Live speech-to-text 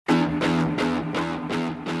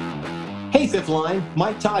fifth line,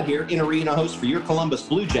 Mike Todd here, in-arena host for your Columbus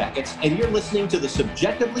Blue Jackets, and you're listening to the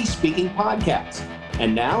Subjectively Speaking podcast.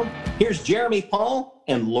 And now, here's Jeremy Paul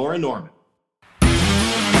and Laura Norman.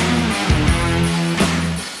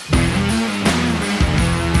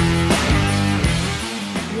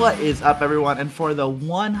 What is up, everyone? And for the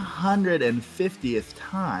 150th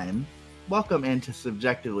time, welcome into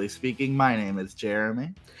Subjectively Speaking. My name is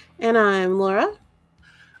Jeremy. And I'm Laura.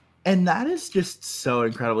 And that is just so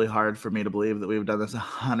incredibly hard for me to believe that we've done this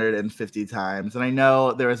 150 times. And I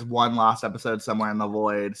know there is one lost episode somewhere in the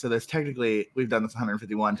void. So there's technically, we've done this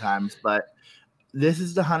 151 times, but this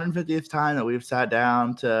is the 150th time that we've sat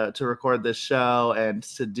down to record this show and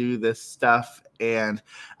to do this stuff. And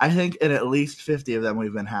I think in at least 50 of them,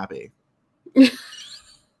 we've been happy. When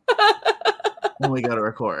we go to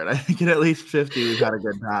record, I think in at least 50, we've had a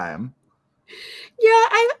good time. Yeah,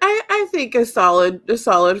 I think a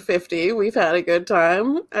solid 50. We've had a good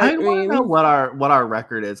time. I want to know what our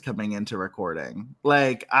record is coming into recording.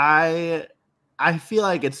 Like I feel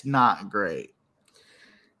like it's not great.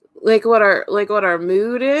 Like what our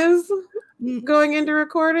mood is going into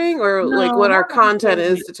recording, or like what our content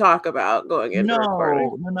is to talk about going into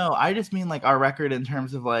recording. No. I just mean like our record in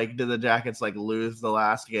terms of like, did the Jackets like lose the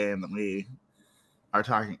last game that we are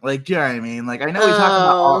talking? Like, do you know what I mean? Like, I know we talk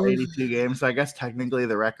about all 82 games, so I guess technically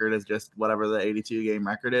the record is just whatever the 82 game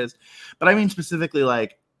record is. But I mean specifically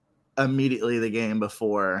like immediately the game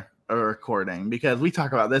before a recording, because we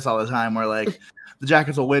talk about this all the time where like the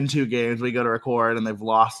Jackets will win 2 games, we go to record and they've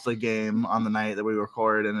lost the game on the night that we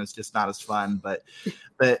record, and it's just not as fun. But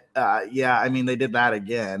yeah, I mean, they did that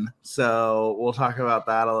again, so we'll talk about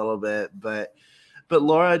that a little bit. But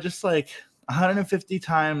Laura, just like 150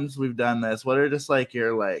 times we've done this, what are just like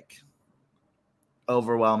your like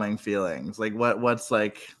overwhelming feelings? Like what's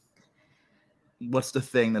the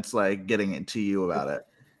thing that's like getting it to you about it?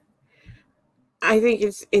 I think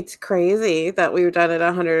it's crazy that we've done it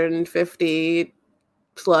 150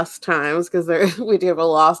 plus times, because we do have a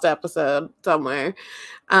lost episode somewhere.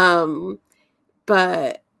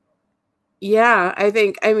 But yeah, I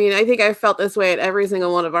think I felt this way at every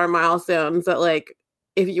single one of our milestones, that like,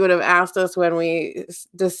 if you would have asked us when we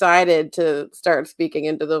decided to start speaking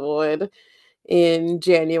into the void in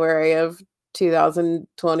January of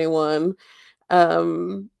 2021,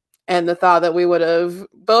 and the thought that we would have,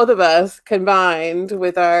 both of us combined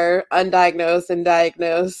with our undiagnosed and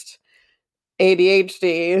diagnosed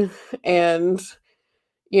ADHD and,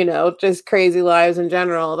 just crazy lives in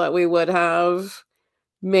general, that we would have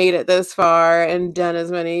made it this far and done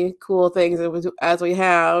as many cool things as we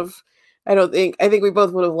have. I think we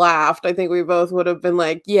both would have laughed. I think we both would have been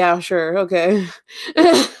like, yeah, sure, okay.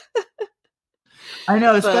 I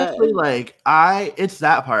know, especially like it's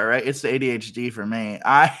that part, right? It's the ADHD for me.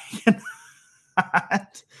 I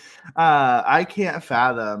can't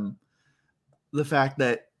fathom the fact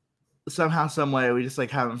that somehow, some way, we just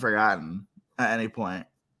like haven't forgotten at any point.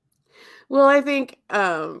 Well, I think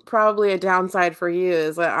probably a downside for you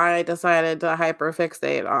is that I decided to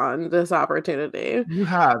hyperfixate on this opportunity. You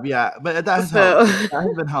have, yeah, but that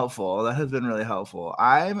has been helpful. That has been really helpful.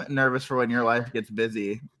 I'm nervous for when your life gets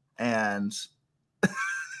busy and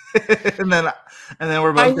and then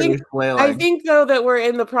we're both flailing. I think though that we're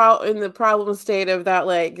in the problem state of that,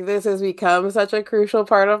 like, this has become such a crucial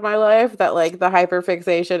part of my life that like the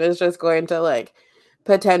hyperfixation is just going to like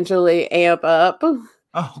potentially amp up.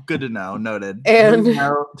 Oh, good to know. Noted. And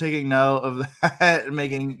taking note of that,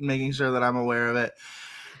 making sure that I'm aware of it.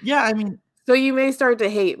 Yeah, I mean, so you may start to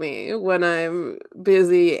hate me when I'm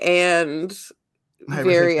busy and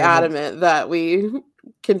very adamant that we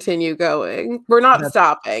continue going. We're not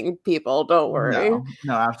stopping, people. Don't worry.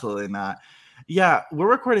 No, absolutely not. Yeah, we're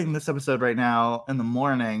recording this episode right now in the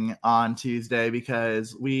morning on Tuesday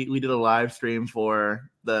because we did a live stream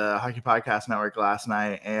for the Hockey Podcast Network last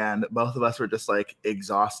night, and both of us were just like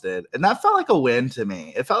exhausted, and that felt like a win to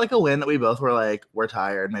me. It felt like a win that we both were like, we're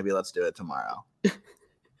tired, maybe let's do it tomorrow.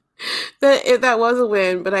 That was a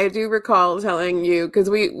win, but I do recall telling you,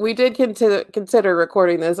 because we did consider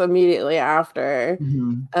recording this immediately after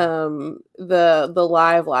the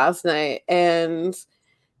live last night, and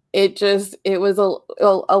it was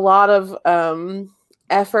a lot of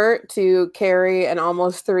effort to carry an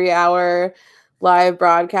almost 3-hour live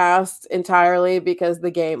broadcast entirely because the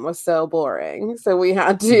game was so boring. So we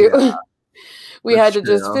had to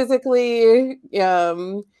just physically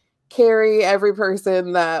carry every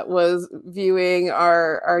person that was viewing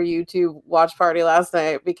our YouTube watch party last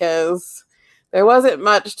night, because there wasn't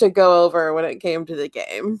much to go over when it came to the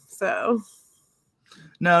game. So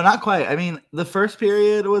no, not quite. I mean, the first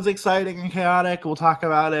period was exciting and chaotic. We'll talk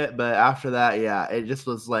about it. But after that, yeah, it just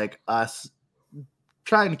was like us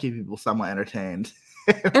trying to keep people somewhat entertained.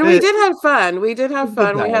 And we did have fun. We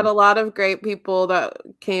had a lot of great people that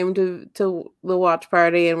came to the watch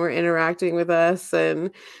party and were interacting with us, and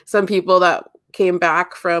some people that came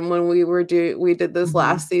back from when we did this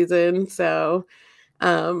last season. So,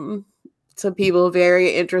 some people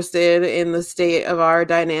very interested in the state of our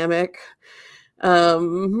dynamic,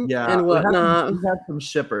 and whatnot. We had some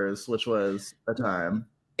shippers, which was a time.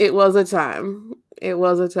 It was a time.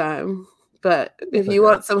 But if you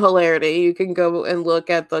want some hilarity, you can go and look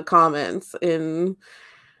at the comments on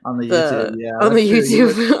the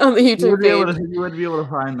YouTube page. You would be able to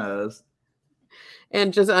find those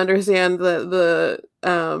and just understand the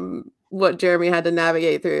what Jeremy had to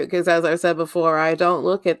navigate through. Because as I've said before, I don't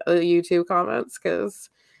look at the YouTube comments because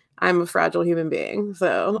I'm a fragile human being.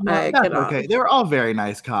 So I cannot. Okay, they were all very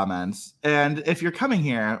nice comments. And if you're coming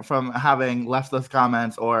here from having left those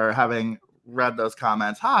comments or having read those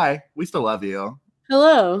comments, hi, we still love you.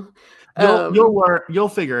 Hello. You'll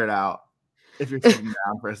figure it out if you're sitting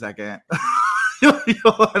down for a second.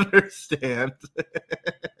 you'll understand.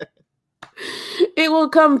 It will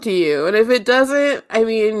come to you, and if it doesn't, I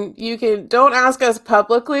mean, don't ask us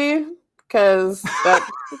publicly, because that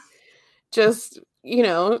just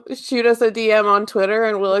shoot us a DM on Twitter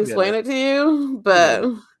and we'll explain it to you.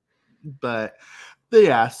 But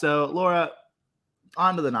yeah, so Laura,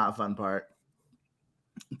 on to the not fun part.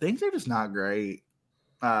 Things are just not great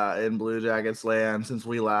in Blue Jackets land since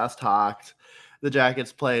we last talked. The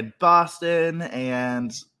Jackets played Boston,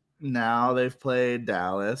 and now they've played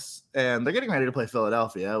Dallas, and they're getting ready to play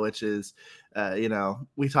Philadelphia, which is,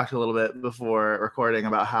 we talked a little bit before recording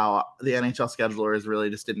about how the NHL schedulers really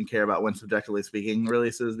just didn't care about when Subjectively Speaking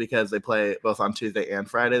releases because they play both on Tuesday and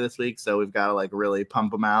Friday this week. So we've got to really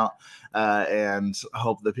pump them out and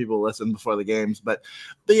hope that people listen before the games. But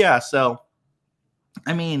yeah, so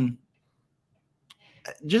I mean,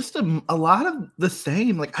 just a lot of the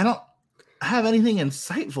same. I don't have anything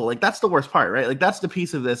insightful. That's the worst part, right? That's the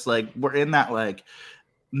piece of this. We're in that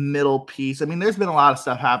middle piece. I mean, there's been a lot of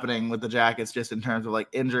stuff happening with the Jackets just in terms of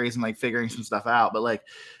injuries and figuring some stuff out. But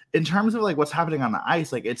in terms of what's happening on the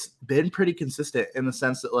ice, it's been pretty consistent in the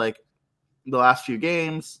sense that the last few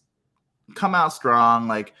games come out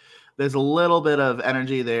strong. There's a little bit of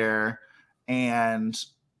energy there, and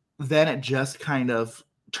then it just kind of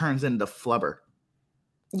turns into flubber.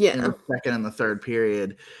 Yeah. In the second and the third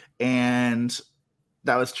period. And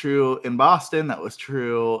that was true in Boston. That was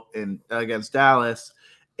true against Dallas.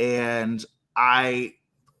 And I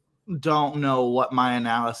don't know what my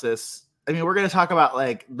analysis. I mean, we're going to talk about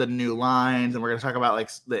the new lines, and we're going to talk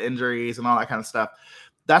about the injuries and all that kind of stuff.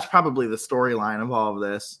 That's probably the storyline of all of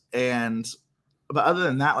this. But other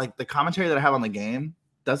than that, the commentary that I have on the game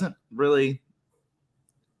doesn't really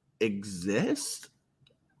exist.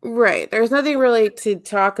 Right. There's nothing really to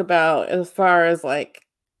talk about as far as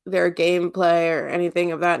their gameplay or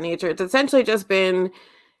anything of that nature. It's essentially just been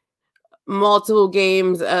multiple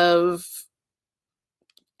games of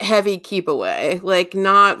heavy keep away.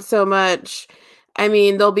 Not so much. I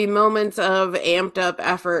mean, there'll be moments of amped up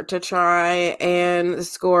effort to try and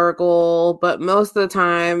score a goal, but most of the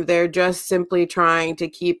time they're just simply trying to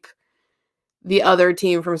keep the other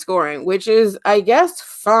team from scoring, which is, I guess,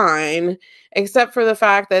 fine, except for the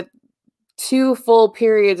fact that 2 full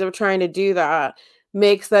periods of trying to do that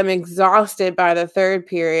makes them exhausted by the third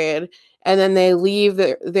period, and then they leave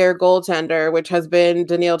their goaltender, which has been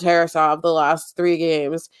Daniil Tarasov the last 3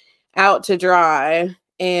 games, out to dry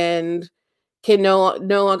and can no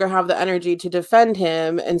longer have the energy to defend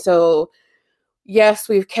him. And so, yes,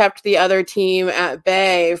 we've kept the other team at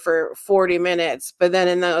bay for 40 minutes, but then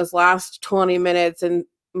in those last 20 minutes and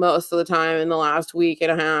most of the time in the last week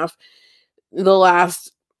and a half, the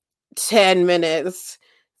last 10 minutes,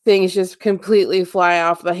 things just completely fly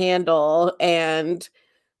off the handle. And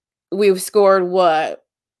we've scored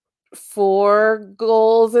 4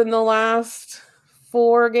 goals in the last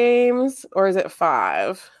 4 games, or is it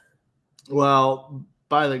 5? Well,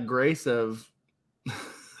 by the grace of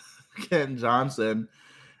Ken Johnson,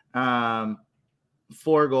 4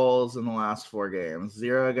 goals in the last 4 games.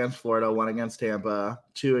 0 against Florida, 1 against Tampa,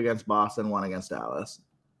 2 against Boston, 1 against Dallas.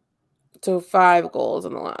 So 5 goals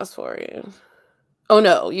in the last 4 games. Oh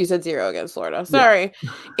no, you said 0 against Florida. Sorry.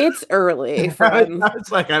 Yeah. It's early, friends.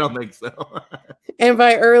 It's I don't think so. And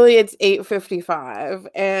by early, it's 8:55.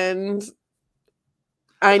 And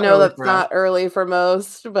I know that's not early for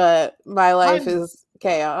most, but my life is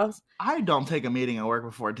chaos. I don't take a meeting at work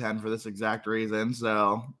before 10 for this exact reason,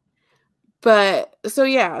 so. But, so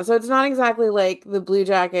it's not exactly the Blue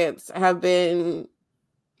Jackets have been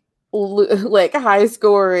high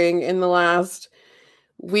scoring in the last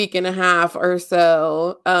week and a half or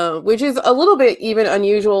so, which is a little bit even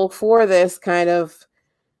unusual for this kind of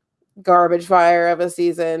garbage fire of a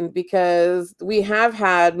season, because we have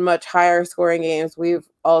had much higher scoring games. We've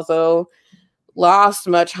also lost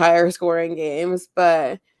much higher scoring games,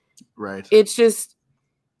 but right. It's just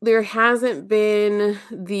there hasn't been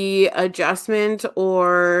the adjustment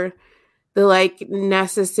or the like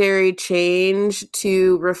necessary change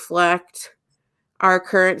to reflect our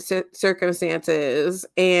current circumstances,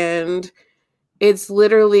 and it's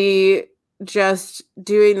literally just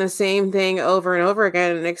doing the same thing over and over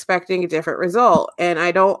again and expecting a different result. And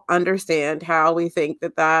I don't understand how we think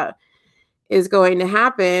that that is going to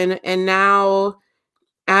happen. And now,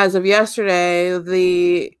 as of yesterday,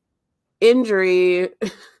 the injury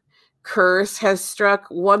curse has struck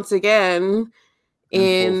once again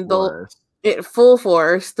in full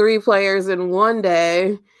force. 3 players in one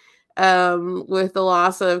day, with the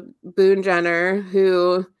loss of Boone Jenner,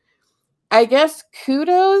 who I guess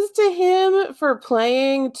kudos to him for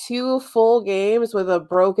playing 2 full games with a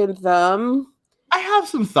broken thumb. I have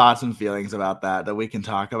some thoughts and feelings about that we can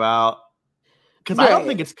talk about. Because I don't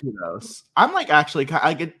think it's kudos. I'm like actually,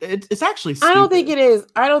 it's actually stupid. I don't think it is.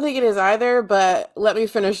 I don't think it is either, but let me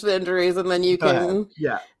finish the injuries and then you can.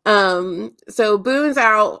 Yeah. So Boone's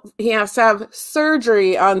out. He has to have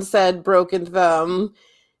surgery on said broken thumb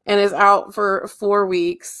and is out for 4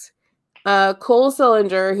 weeks. Cole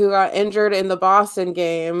Sillinger, who got injured in the Boston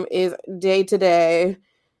game, is day to day.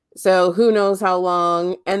 So who knows how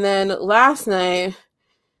long. And then last night,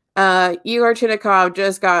 Igor Chinnikov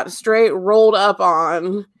just got straight rolled up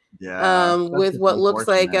on with what looks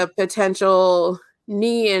like a potential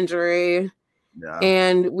knee injury. Yeah.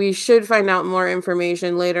 And we should find out more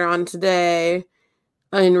information later on today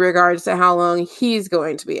in regards to how long he's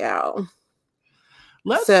going to be out.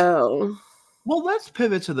 Let's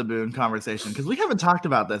pivot to the Boone conversation, because we haven't talked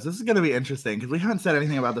about this. This is going to be interesting because we haven't said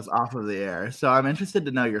anything about this off of the air. So I'm interested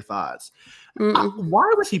to know your thoughts.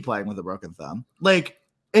 Why was he playing with a broken thumb? Like,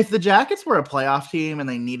 if the Jackets were a playoff team and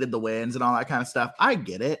they needed the wins and all that kind of stuff, I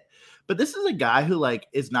get it. But this is a guy who like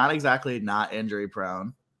is not exactly not injury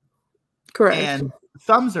prone. Correct. And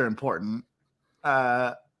thumbs are important.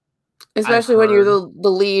 Especially when you're the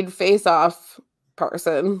lead face-off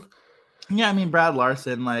person. Yeah, I mean, Brad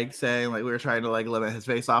Larson, like, saying, like, we were trying to, like, limit his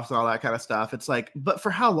face-offs and all that kind of stuff. It's like, but for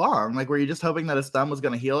how long? Like, were you just hoping that his thumb was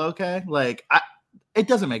going to heal okay? Like, it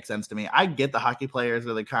doesn't make sense to me. I get the hockey players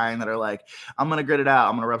are the kind that are like, I'm going to grit it out.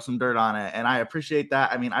 I'm going to rub some dirt on it. And I appreciate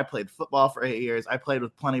that. I mean, I played football for 8 years. I played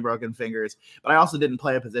with plenty broken fingers, but I also didn't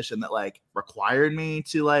play a position that, like, required me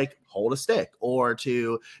to, like, hold a stick or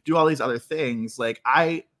to do all these other things. Like,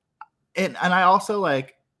 and I also,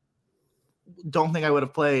 like, don't think I would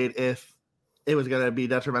have played if it was going to be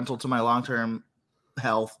detrimental to my long-term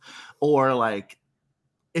health, or like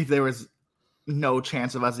if there was no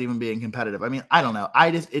chance of us even being competitive. I mean, I don't know.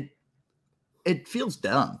 It feels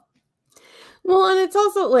dumb. Well, and it's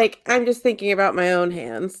also like, I'm just thinking about my own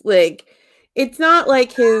hands. Like, it's not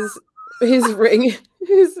like his ring,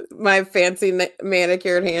 my fancy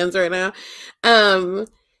manicured hands right now.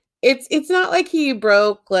 It's not like he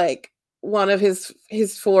broke like one of his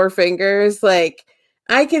 4 fingers. Like,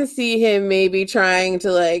 I can see him maybe trying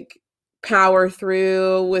to like power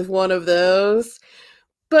through with one of those,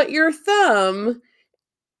 but your thumbs,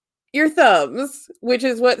 which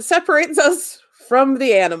is what separates us from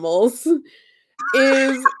the animals,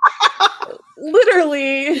 is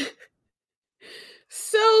literally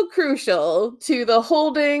so crucial to the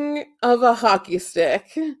holding of a hockey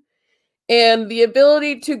stick and the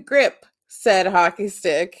ability to grip said hockey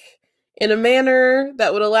stick in a manner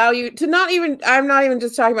that would allow you to I'm not even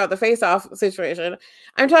just talking about the face-off situation.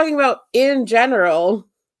 I'm talking about in general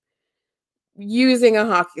using a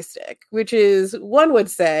hockey stick, which is, one would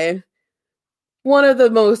say, one of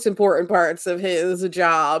the most important parts of his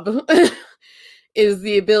job is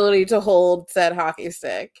the ability to hold said hockey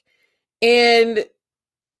stick. And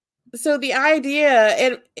so the idea,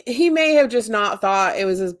 and he may have just not thought it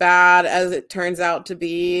was as bad as it turns out to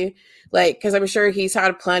be, like, because I'm sure he's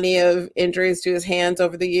had plenty of injuries to his hands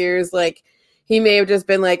over the years. Like, he may have just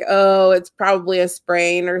been like, oh, it's probably a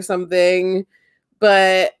sprain or something.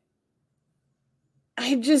 But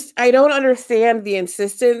I don't understand the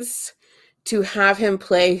insistence to have him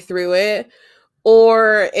play through it,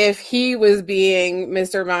 or if he was being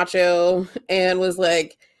Mr. Macho and was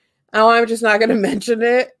like, oh, I'm just not going to mention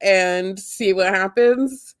it and see what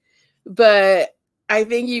happens. But I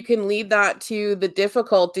think you can lead that to the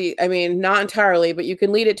difficulty. I mean, not entirely, but you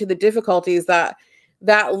can lead it to the difficulties that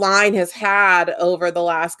line has had over the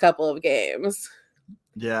last couple of games.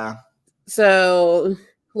 Yeah. So,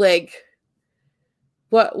 like,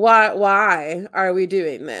 why are we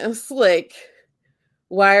doing this? Like,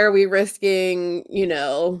 why are we risking,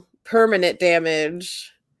 permanent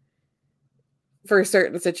damage for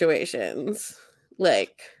certain situations?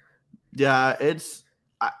 Like, yeah, it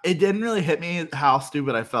didn't really hit me how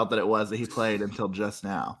stupid I felt that it was that he played until just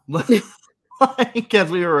now. Like,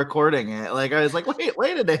 as we were recording it, like I was like,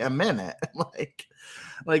 wait a damn minute.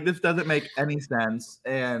 Like this doesn't make any sense.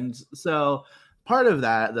 And so part of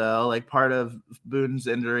that, though, like part of Boone's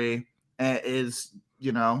injury is,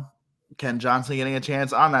 Ken Johnson getting a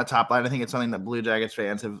chance on that top line. I think it's something that Blue Jackets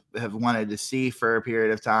fans have wanted to see for a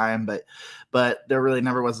period of time, but there really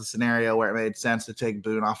never was a scenario where it made sense to take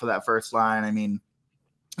Boone off of that first line. I mean,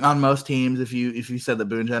 on most teams, if you said that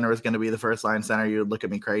Boone Jenner was going to be the first line center, you would look at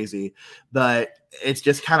me crazy. But it's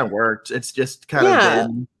just kind of worked. It's just kind of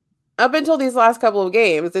been up until these last couple of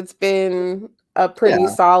games, it's been a pretty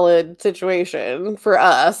solid situation for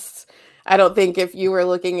us. I don't think if you were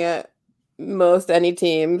looking at any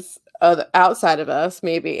teams outside of us,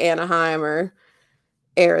 maybe Anaheim or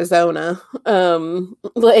Arizona,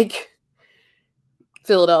 like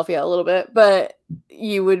Philadelphia a little bit, but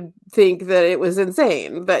you would think that it was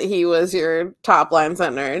insane that he was your top line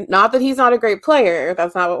center. Not that he's not a great player.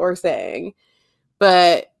 That's not what we're saying.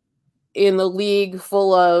 But in the league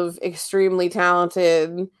full of extremely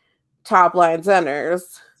talented top line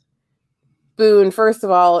centers, Boone, first of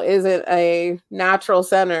all, isn't a natural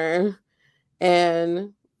center.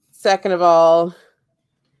 And second of all,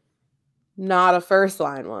 not a first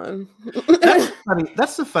line one.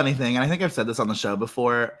 That's the funny thing. And I think I've said this on the show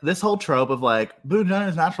before. This whole trope of like Boone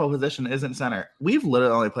Jenner's natural position isn't center. We've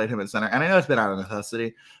literally only played him at center. And I know it's been out of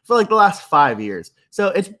necessity for like the last 5 years. So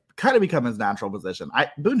it's kind of become his natural position.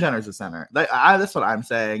 Boone Jenner's a center. That's what I'm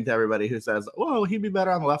saying to everybody who says, "Whoa, he'd be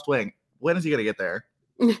better on the left wing." When is he going to get there?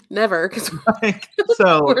 Never, because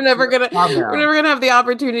so we're never gonna have the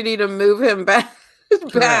opportunity to move him back.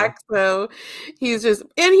 So he's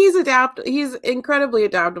incredibly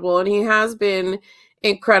adaptable, and he has been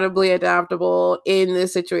incredibly adaptable in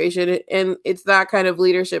this situation. And it's that kind of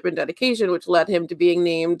leadership and dedication which led him to being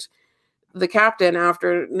named the captain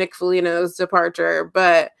after Nick Foligno's departure.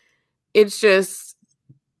 But it's just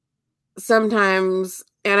sometimes,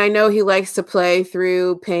 and I know he likes to play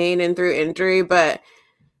through pain and through injury, but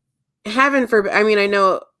heaven forbid, I mean, I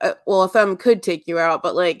know, a thumb could take you out,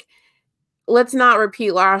 but like, let's not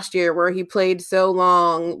repeat last year where he played so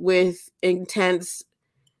long with intense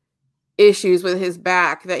issues with his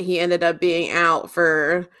back that he ended up being out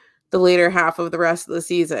for the later half of the rest of the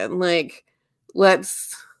season. Like,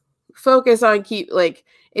 let's focus on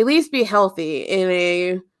at least be healthy in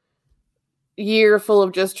a year full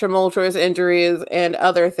of just tumultuous injuries and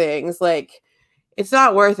other things. Like, it's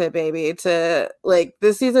not worth it, baby,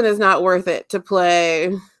 this season is not worth it to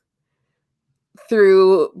play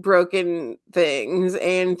through broken things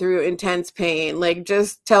and through intense pain. Like,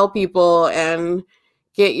 just tell people and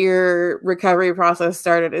get your recovery process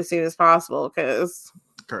started as soon as possible, because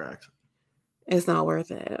correct, it's not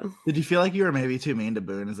worth it. Did you feel like you were maybe too mean to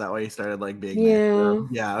Boone? Is that why you started like being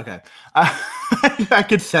yeah okay. I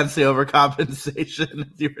could sense the overcompensation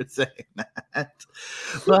as you were saying that.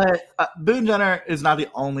 But Boone Jenner is not the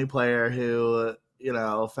only player who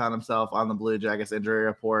found himself on the Blue Jackets injury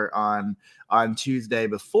report on Tuesday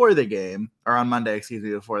before the game, or on Monday,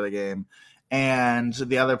 before the game. And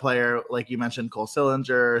the other player, like you mentioned, Cole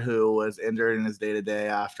Sillinger, who was injured in his day-to-day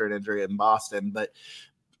after an injury in Boston. But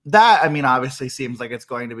that, I mean, obviously seems like it's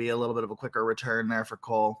going to be a little bit of a quicker return there for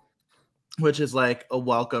Cole, which is like a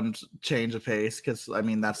welcomed change of pace, because, I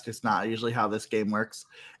mean, that's just not usually how this game works.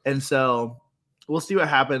 And so we'll see what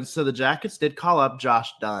happens. So the Jackets did call up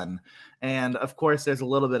Josh Dunn. And, of course, there's a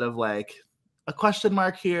little bit of like a question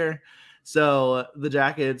mark here. So the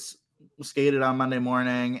Jackets skated on Monday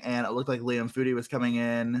morning, and it looked like Liam Foudy was coming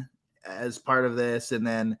in as part of this. And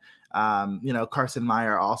then, Carson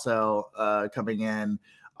Meyer also coming in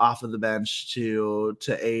off of the bench to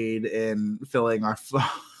aid in filling our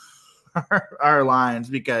lines,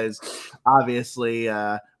 because obviously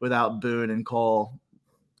without Boone and Cole,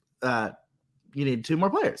 you need two more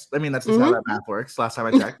players. I mean, that's just how that math works. Last time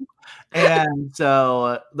I checked. And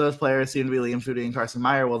so those players seem to be Liam Foudy and Carson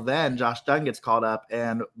Meyer. Well, then Josh Dunn gets called up,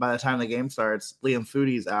 and by the time the game starts, Liam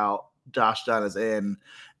Foudy's out, Josh Dunn is in.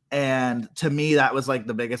 And to me, that was like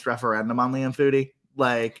the biggest referendum on Liam Foudy,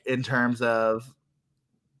 like in terms of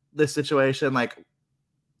this situation. Like,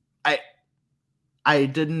 I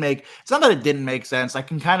didn't make, it's not that it didn't make sense. I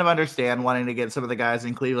can kind of understand wanting to get some of the guys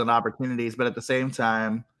in Cleveland opportunities, but at the same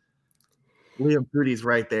time, Liam Foudy's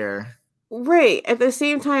right there. Right. At the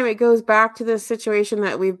same time, it goes back to this situation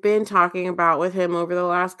that we've been talking about with him over the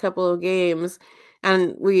last couple of games,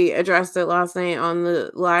 and we addressed it last night on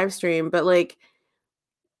the live stream, but like,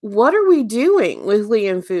 what are we doing with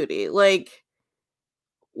Liam Foudy? Like,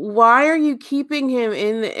 why are you keeping him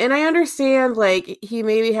in and I understand like he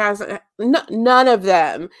maybe has none of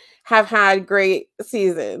them have had great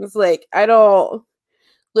seasons. Like, I don't,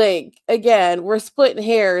 like, again, we're splitting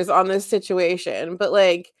hairs on this situation, but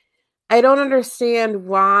like, I don't understand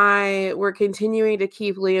why we're continuing to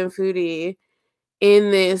keep Liam Foudy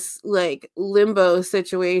in this like limbo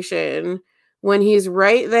situation when he's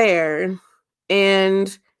right there.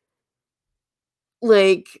 And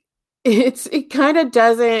like, it kind of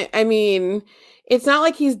doesn't, I mean, it's not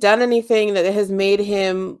like he's done anything that has made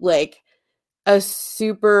him like a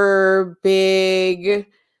super big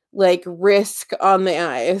like risk on the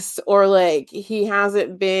ice, or like he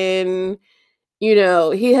hasn't been,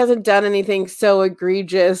 he hasn't done anything so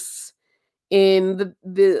egregious in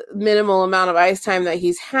the minimal amount of ice time that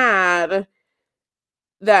he's had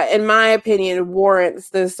that, in my opinion, warrants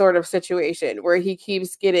this sort of situation where he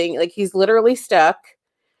keeps getting, like, he's literally stuck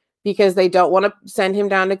because they don't want to send him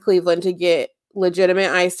down to Cleveland to get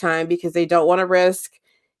legitimate ice time because they don't want to risk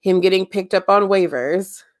him getting picked up on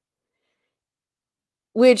waivers,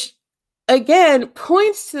 which again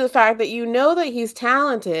points to the fact that that he's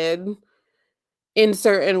talented in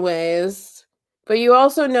certain ways, but you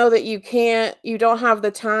also know that you don't have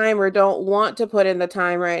the time or don't want to put in the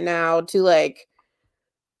time right now to like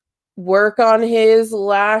work on his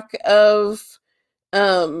lack of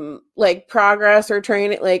like progress or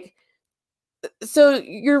training, like, so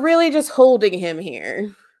you're really just holding him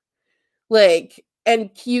here, like, and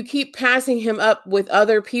you keep passing him up with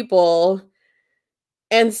other people,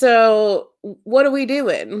 and so what are we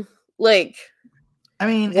doing? Like, I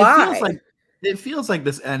mean, why? it feels like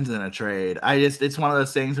this ends in a trade. It's one of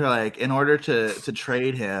those things where like in order to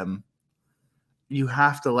trade him, you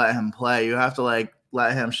have to let him play. You have to like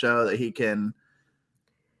let him show that he can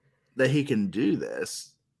do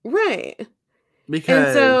this. Right. Because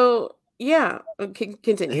and so yeah,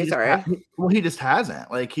 continue. Sorry. He just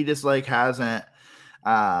hasn't. Like he just like hasn't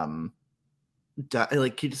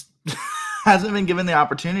like he just hasn't been given the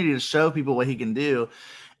opportunity to show people what he can do.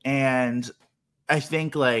 And I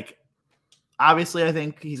think like obviously I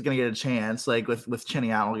think he's gonna get a chance like with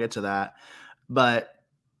Chinny out, we'll get to that. But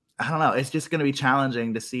I don't know, it's just gonna be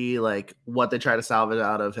challenging to see like what they try to salvage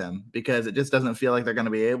out of him, because it just doesn't feel like they're gonna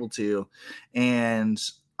be able to. And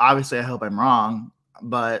obviously I hope I'm wrong,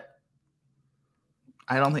 but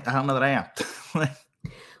I don't know that I am.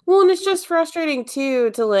 Well, and it's just frustrating too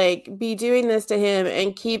to like be doing this to him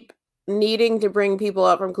and keep needing to bring people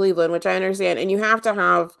up from Cleveland, which I understand. And you have to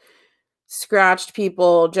have scratched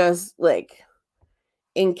people just like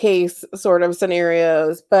in case sort of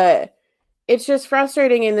scenarios, but it's just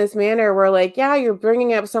frustrating in this manner where like, yeah, you're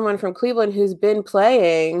bringing up someone from Cleveland who's been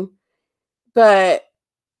playing, but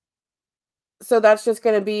so that's just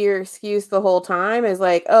going to be your excuse the whole time, is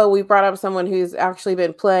like, oh, we brought up someone who's actually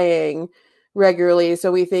been playing regularly,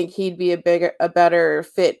 so we think he'd be a better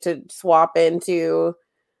fit to swap into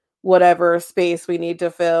whatever space we need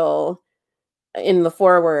to fill in the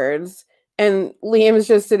forwards. And Liam's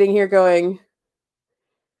just sitting here going,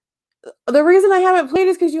 the reason I haven't played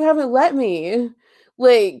is because you haven't let me.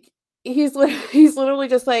 Like, he's literally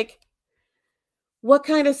just like, what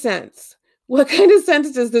kind of sense? What kind of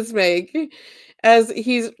sense does this make? As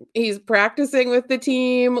he's practicing with the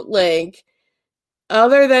team, like,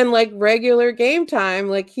 other than like regular game time,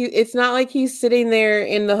 like it's not like he's sitting there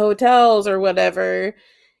in the hotels or whatever,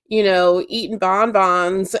 eating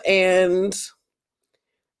bonbons and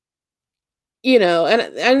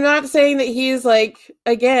and I'm not saying that he's like,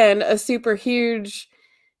 again, a super huge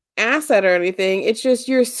asset or anything. It's just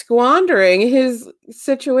you're squandering his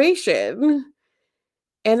situation.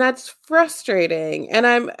 And that's frustrating. And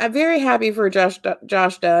I'm very happy for Josh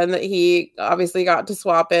Dunn that he obviously got to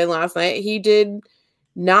swap in last night. He did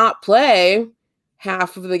not play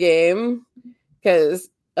half of the game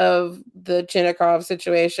because of the Chinnikov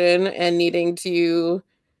situation and needing to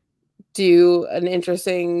do an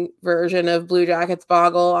interesting version of Blue Jackets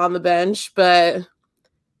Boggle on the bench. But,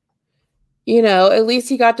 at least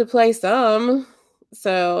he got to play some.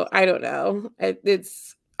 So I don't know.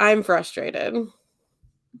 I'm frustrated.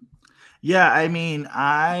 Yeah, I mean,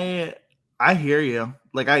 I hear you.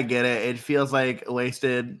 Like, I get it. It feels like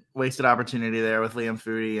wasted opportunity there with Liam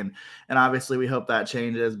Foudy, and obviously we hope that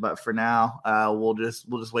changes. But for now, we'll just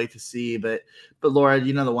wait to see. But Laura,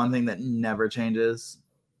 the one thing that never changes?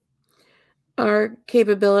 Our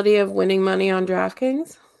capability of winning money on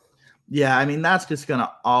DraftKings. Yeah, I mean, that's just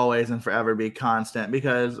gonna always and forever be constant,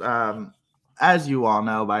 because as you all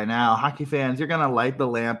know by now, hockey fans, you're going to light the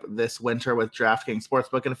lamp this winter with DraftKings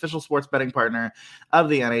Sportsbook, an official sports betting partner of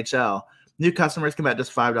the NHL. New customers can bet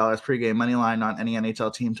just $5 pregame money line on any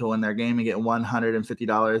NHL team to win their game and get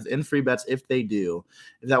 $150 in free bets if they do.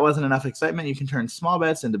 If that wasn't enough excitement, you can turn small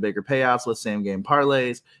bets into bigger payouts with same-game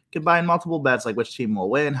parlays, combine multiple bets like which team will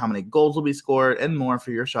win, how many goals will be scored, and more for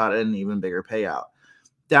your shot at an even bigger payout.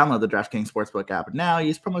 Download the DraftKings Sportsbook app now.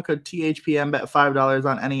 Use promo code THPM. Bet $5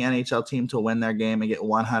 on any NHL team to win their game and get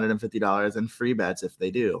 $150 in free bets if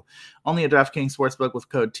they do. Only at DraftKings Sportsbook with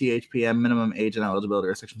code THPM. Minimum age and eligibility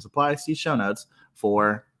restrictions apply. See show notes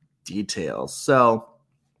for details. So,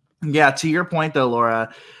 yeah, to your point though,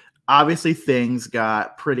 Laura, obviously things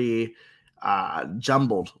got pretty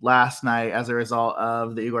jumbled last night as a result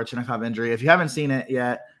of the Igor Chinakhov injury. If you haven't seen it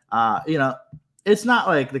yet, it's not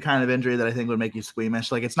like the kind of injury that I think would make you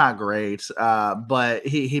squeamish. Like, it's not great, but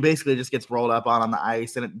he basically just gets rolled up on the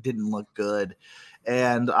ice, and it didn't look good.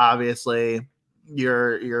 And obviously,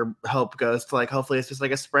 your hope goes to, like, hopefully it's just like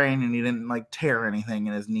a sprain and he didn't like tear anything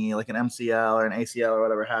in his knee, like an MCL or an ACL or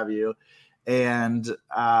whatever have you. And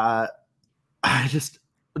I just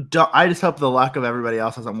hope the luck of everybody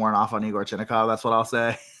else hasn't worn off on Igor Chinakhov. That's what I'll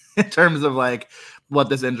say in terms of like what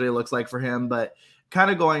this injury looks like for him. But kind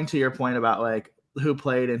of going to your point about like who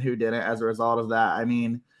played and who didn't as a result of that. I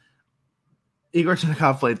mean, Igor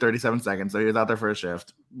Chinakhov played 37 seconds, so he was out there for a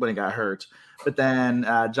shift when he got hurt. But then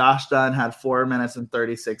Josh Dunn had 4 minutes and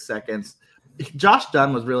 36 seconds. Josh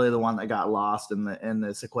Dunn was really the one that got lost in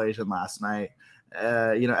this equation last night.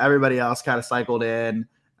 Everybody else kind of cycled in,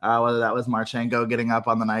 whether that was Marchenko getting up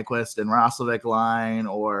on the Nyquist and Roslovic line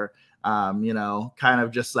or, kind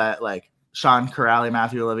of just that like Sean Corrali,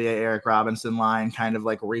 Matthew Olivier, Eric Robinson line kind of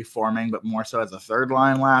like reforming, but more so as a third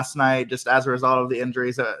line last night, just as a result of the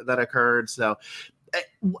injuries that occurred. So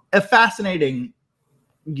a fascinating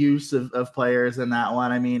use of players in that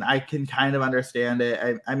one. I mean, I can kind of understand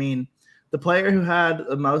it. I mean, the player who had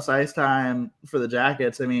the most ice time for the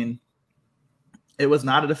Jackets, I mean, it was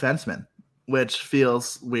not a defenseman, which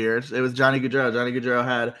feels weird. It was Johnny Gaudreau. Johnny Gaudreau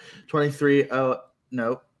had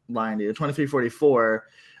 23:44.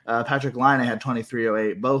 Patrick Laine had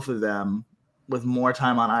 23:08, both of them with more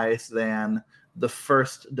time on ice than the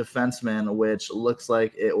first defenseman, which looks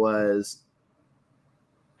like it was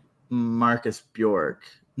Marcus Bjork.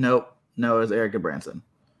 Nope, no, it was Eric Gudbranson,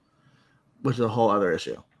 which is a whole other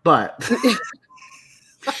issue. But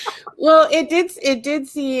well, it did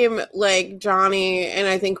seem like Johnny, and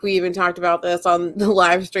I think we even talked about this on the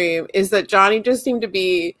live stream, is that Johnny just seemed to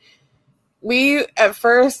be. We at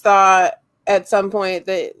first thought at some point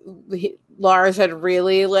that Lars had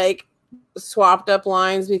really like swapped up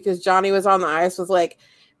lines because Johnny was on the ice with like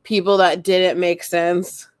people that didn't make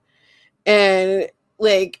sense. And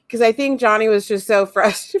like, because I think Johnny was just so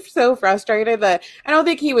frustrated that I don't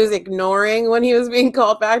think he was ignoring when he was being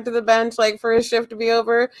called back to the bench, like for his shift to be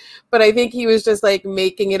over. But I think he was just like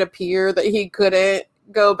making it appear that he couldn't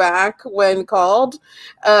go back when called.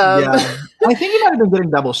 Yeah, I think he might have been getting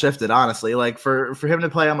double shifted, honestly. Like for him to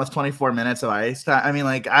play almost 24 minutes of ice time. I mean,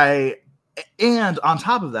 and on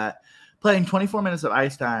top of that, playing 24 minutes of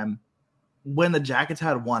ice time when the Jackets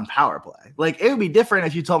had one power play. Like, it would be different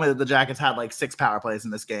if you told me that the Jackets had like 6 power plays in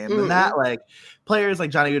this game. And that, like, players like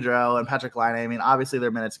Johnny Gaudreau and Patrick Laine, I mean, obviously their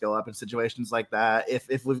minutes go up in situations like that.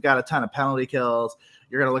 If we've got a ton of penalty kills,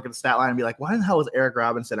 you're going to look at the stat line and be like, why in the hell was Eric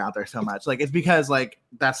Robinson out there so much? Like, it's because, like,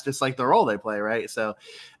 that's just, like, the role they play, right? So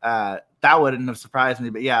that wouldn't have surprised me.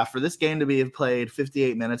 But, yeah, for this game to be played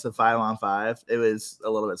 58 minutes of 5-on-5, it was a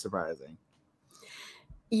little bit surprising.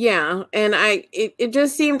 Yeah, and it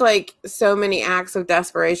just seemed like so many acts of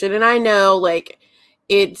desperation. And I know, like,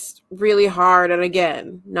 it's really hard. And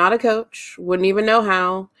again, not a coach, wouldn't even know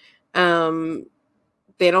how.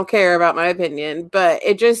 They don't care about my opinion, but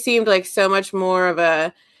it just seemed like so much more of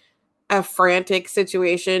a frantic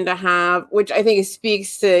situation to have, which I think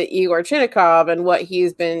speaks to Igor Chinakhov and what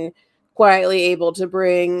he's been quietly able to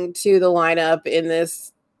bring to the lineup in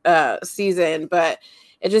this season. But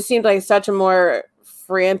it just seemed like such a more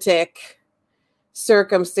frantic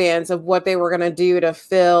circumstance of what they were going to do to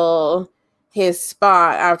fill his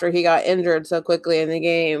spot after he got injured so quickly in the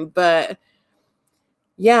game. But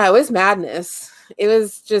yeah, it was madness. It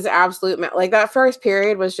was just absolute like that first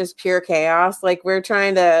period was just pure chaos. Like, we're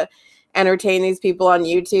trying to entertain these people on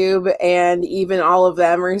YouTube, and even all of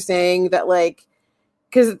them are saying that, like,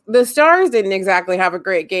 because the Stars didn't exactly have a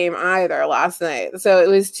great game either last night. So it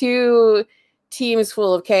was 2 teams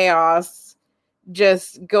full of chaos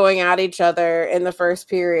just going at each other in the first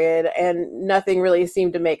period, and nothing really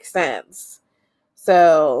seemed to make sense.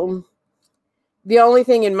 So the only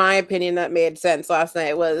thing, in my opinion, that made sense last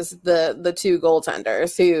night was the two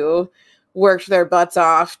goaltenders who worked their butts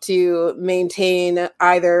off to maintain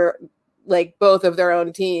either like both of their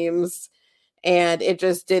own teams, and it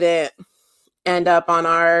just didn't end up in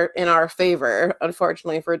our favor,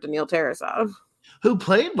 unfortunately, for Daniil Tarasov, who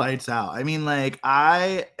played lights out. I mean, like,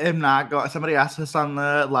 I am not going. Somebody asked us on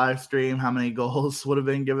the live stream how many goals would have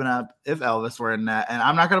been given up if Elvis were in net, and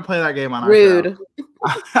I'm not going to play that game on our rude. Show.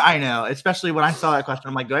 I know, especially when I saw that question.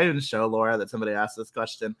 I'm like, do I even show Laura that somebody asked this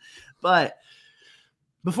question? But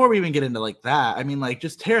before we even get into like that, I mean, like,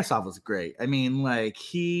 just Tarasov was great. I mean, like,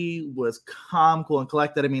 he was calm, cool, and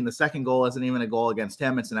collected. I mean, the second goal isn't even a goal against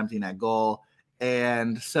him; it's an empty net goal,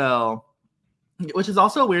 and so. Which is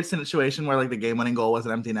also a weird situation where like the game-winning goal was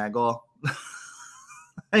an empty net goal,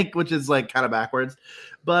 like, which is like kind of backwards.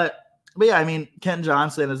 But yeah, I mean, Kent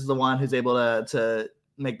Johnson is the one who's able to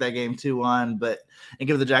make that game 2-1, and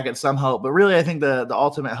give the Jackets some hope. But really, I think the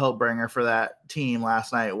ultimate hope bringer for that team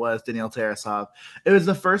last night was Daniil Tarasov. It was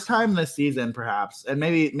the first time this season, perhaps, and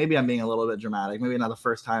maybe I'm being a little bit dramatic. Maybe not the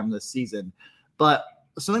first time this season, but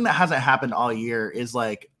something that hasn't happened all year is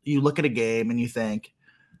like you look at a game and you think,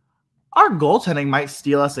 our goaltending might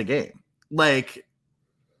steal us a game. Like,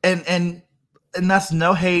 and that's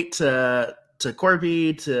no hate to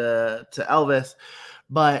Corby, to Elvis,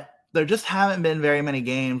 but there just haven't been very many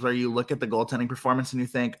games where you look at the goaltending performance and you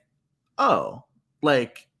think, oh,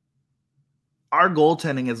 like, our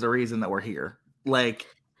goaltending is the reason that we're here. Like,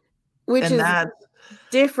 which is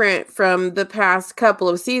different from the past couple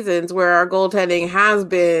of seasons where our goaltending has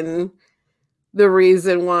been the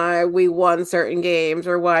reason why we won certain games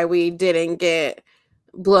or why we didn't get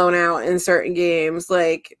blown out in certain games.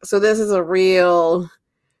 Like, so this is a real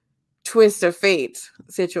twist of fate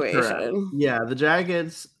situation. Correct. Yeah, the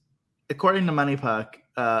Jackets, according to Money Puck,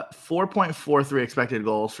 4.43 expected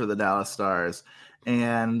goals for the Dallas Stars,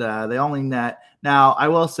 and they only net. Now, I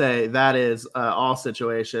will say that is all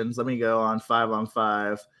situations. Let me go on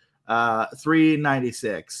 5-on-5,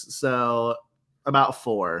 396, so about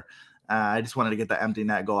 4. I just wanted to get the empty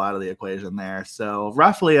net goal out of the equation there. So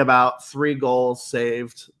roughly about 3 goals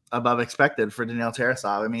saved above expected for Daniil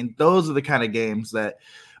Tarasov. I mean, those are the kind of games that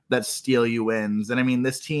steal you wins. And I mean,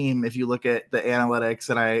 this team, if you look at the analytics,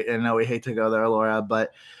 and I know we hate to go there, Laura,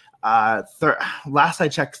 but last I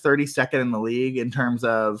checked, 32nd in the league in terms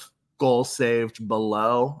of goals saved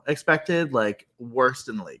below expected, like worst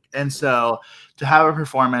in the league. And so to have a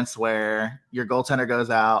performance where your goaltender goes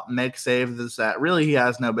out, makes saves that really he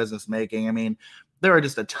has no business making. I mean, there were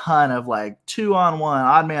just a ton of like 2-on-1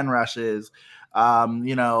 odd man rushes,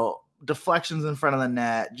 deflections in front of the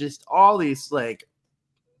net, just all these like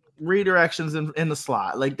redirections in the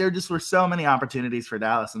slot. Like, there just were so many opportunities for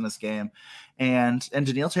Dallas in this game. And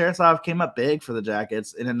Daniil Tarasov came up big for the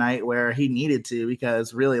Jackets in a night where he needed to,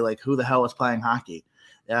 because really, like, who the hell was playing hockey?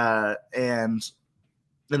 And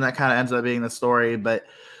then that kind of ends up being the story. But,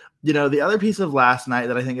 the other piece of last night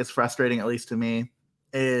that I think is frustrating, at least to me,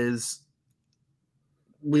 is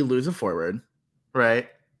we lose a forward, right?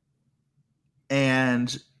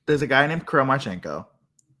 And there's a guy named Kirill Marchenko.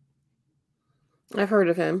 I've heard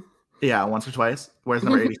of him. Yeah, once or twice. Where's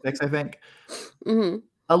number 86, I think? Mm-hmm.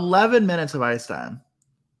 11 minutes of ice time.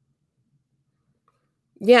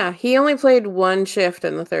 Yeah, he only played 1 shift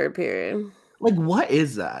in the third period. Like, what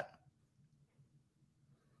is that?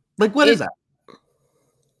 Like, what is that?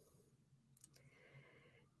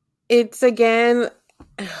 It's, again,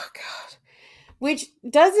 oh, God, which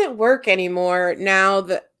doesn't work anymore now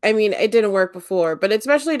that, I mean, it didn't work before, but it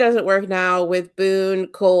especially doesn't work now with Boone,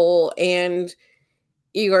 Cole, and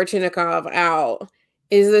Igor Chinnikov out,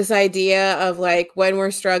 is this idea of like when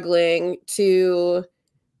we're struggling to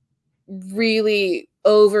really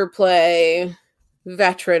overplay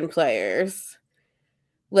veteran players,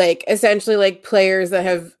 like essentially like players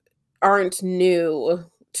that aren't new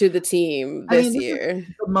to the team this year.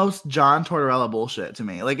 The most John Tortorella bullshit to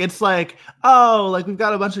me. Like, it's like, oh, like we've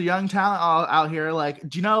got a bunch of young talent all out here. Like,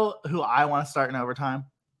 do you know who I want to start in overtime?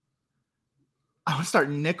 I want to start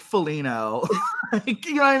Nick Foligno. Like,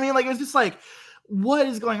 you know what I mean? Like, it's just like, what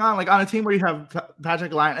is going on? Like, on a team where you have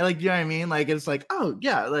Patrick Laine, like, you know what I mean? Like, it's like, oh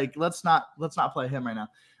yeah, like let's not play him right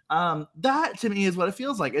now. That to me is what it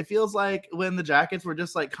feels like. It feels like when the Jackets were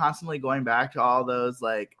just like constantly going back to all those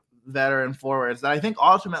like veteran forwards that I think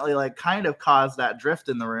ultimately like kind of caused that drift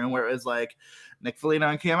in the room, where it was like Nick Foligno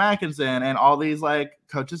and Cam Atkinson and all these like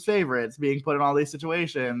coaches' favorites being put in all these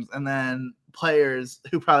situations, and then players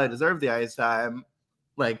who probably deserve the ice time,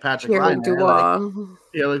 like Patrick Laine, Dubois,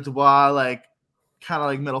 like Dubois, like kind of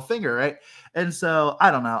like middle finger, right? And so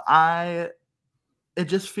I don't know. It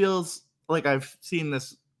just feels like I've seen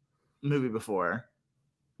this movie before.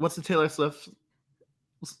 What's the Taylor Swift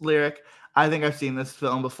lyric? I think I've seen this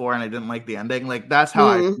film before and I didn't like the ending. Like, that's how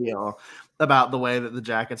I feel about the way that the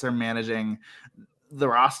Jackets are managing the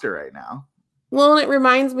roster right now. Well, it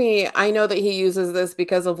reminds me, I know that he uses this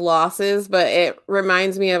because of losses, but it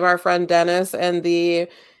reminds me of our friend Dennis and the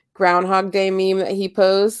Groundhog Day meme that he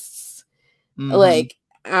posts, like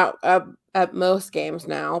at most games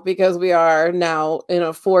now, because we are now in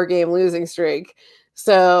a 4-game losing streak.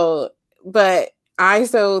 So, but I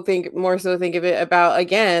more so think of it about,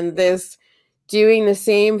 again, this doing the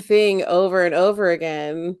same thing over and over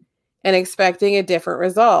again and expecting a different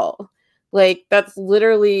result. Like, that's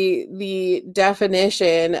literally the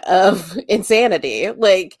definition of insanity.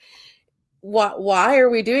 Like, why are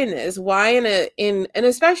we doing this? Why and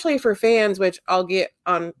especially for fans, which I'll get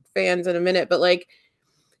on fans in a minute, but like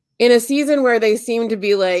in a season where they seem to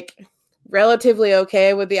be like relatively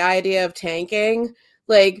okay with the idea of tanking,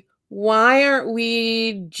 like, why aren't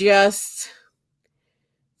we just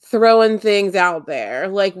throwing things out there?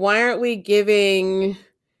 Like, why aren't we giving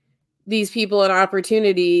these people an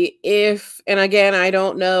opportunity and again, I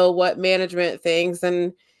don't know what management thinks,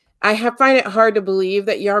 and I find it hard to believe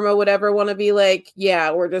that Jarmo would ever want to be like,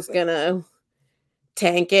 yeah, we're just gonna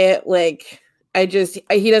tank it. Like,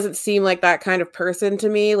 he doesn't seem like that kind of person to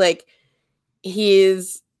me. Like, he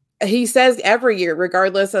says every year,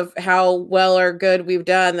 regardless of how well or good we've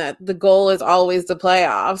done, that the goal is always the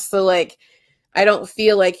playoffs. So like, I don't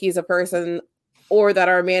feel like he's a person, or that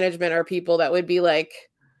our management are people that would be like,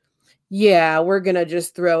 yeah, we're going to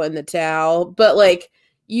just throw in the towel. But like,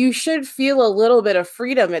 you should feel a little bit of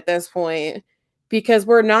freedom at this point, because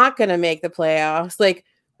we're not going to make the playoffs. Like,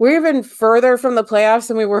 we're even further from the playoffs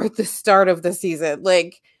than we were at the start of the season.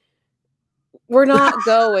 Like, we're not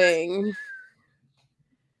going.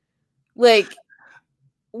 Like,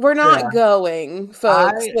 we're not going,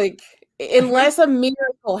 folks. Like, unless a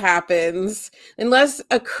miracle happens, unless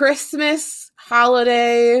a Christmas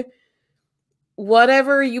holiday,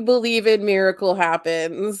 whatever you believe in, miracle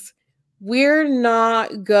happens, we're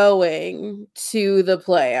not going to the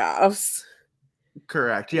playoffs.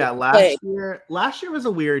 Correct. Yeah. Last year was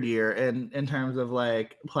a weird year in terms of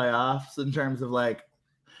like playoffs, in terms of like,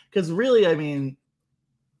 because really, I mean,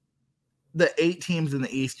 the 8 teams in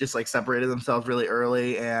the East just like separated themselves really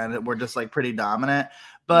early and were just like pretty dominant.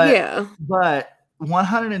 But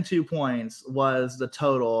 102 points was the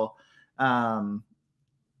total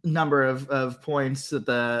number of points that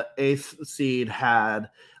the 8th seed had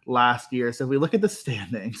last year. So if we look at the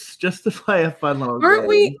standings, just to play a fun little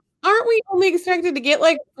game. Aren't we only expected to get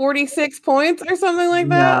like 46 points or something like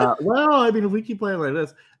that? No. Well, I mean, if we keep playing like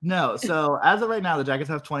this. No. So as of right now, the Jackets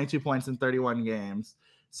have 22 points in 31 games.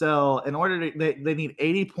 So in order to, they need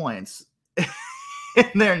 80 points in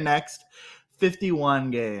their next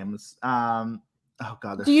 51 games. Oh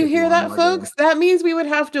God. Do you hear that, folks? Games. That means we would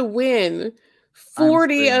have to win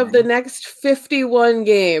 40 of the next 51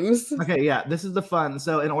 games. Okay, yeah, this is the fun.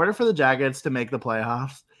 So in order for the Jackets to make the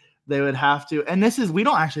playoffs, they would have to, and we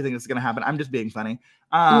don't actually think this is going to happen. I'm just being funny.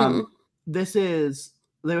 They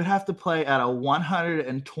would have to play at a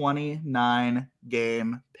 129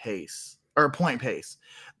 game pace or point pace.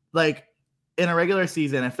 Like in a regular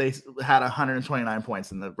season, if they had 129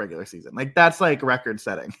 points in the regular season, like that's like record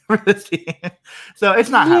setting for this team. So it's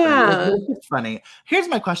not happening. It's funny. Here's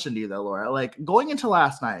my question to you though, Laura. Like going into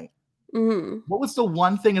last night, what was the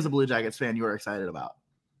one thing as a Blue Jackets fan you were excited about?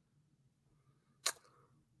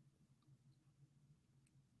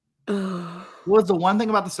 What was the one thing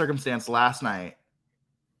about the circumstance last night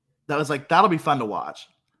that was like, that'll be fun to watch?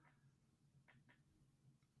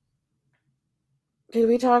 Did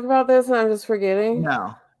we talk about this and I'm just forgetting?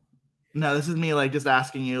 No, this is me like just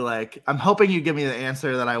asking you, like, I'm hoping you give me the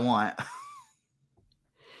answer that I want.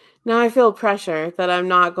 Now I feel pressure that I'm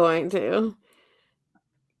not going to.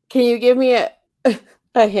 Can you give me a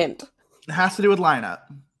hint? It has to do with lineup.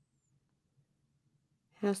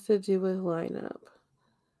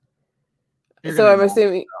 So I'm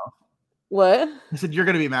assuming what? I said you're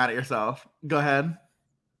going to be mad at yourself. Go ahead.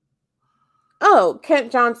 Oh,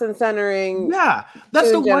 Kent Johnson centering. Yeah,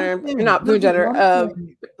 that's Boone the Jenner, one thing. not Boone Jenner.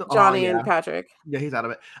 Johnny and Patrick. Yeah, he's out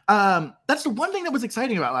of it. That's the one thing that was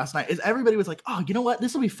exciting about last night is everybody was like, "Oh, you know what?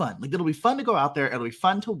 This will be fun. Like, it'll be fun to go out there. It'll be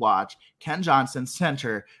fun to watch Kent Johnson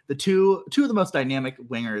center the two of the most dynamic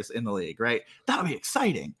wingers in the league. Right? That'll be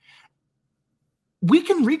exciting." We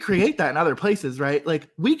can recreate that in other places, right? Like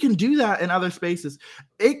we can do that in other spaces.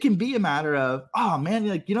 It can be a matter of, oh man,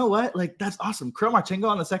 like, you know what? Like that's awesome. Crow Marchenko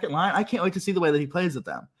on the second line. I can't wait to see the way that he plays with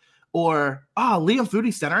them. Or, Liam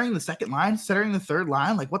Foudy centering the second line, centering the third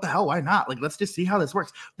line. Like, what the hell? Why not? Like, let's just see how this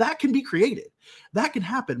works. That can be created. That can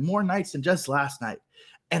happen more nights than just last night.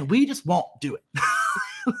 And we just won't do it.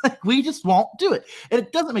 Like, we just won't do it. And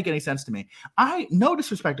it doesn't make any sense to me. No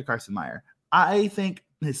disrespect to Carson Meyer. I think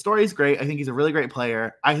his story is great. I think he's a really great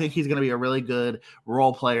player. I think he's going to be a really good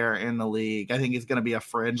role player in the league. I think he's going to be a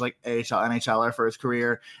fringe, like AHL, NHLer for his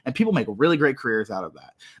career. And people make really great careers out of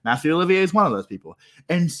that. Matthew Olivier is one of those people.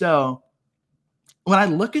 And so when I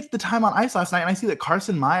look at the time on ice last night and I see that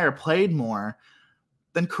Carson Meyer played more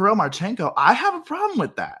than Kirill Marchenko, I have a problem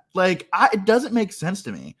with that. Like, it doesn't make sense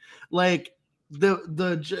to me. Like,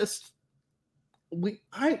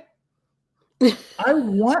 I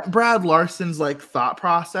want Brad Larsen's like thought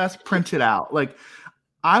process printed out. Like,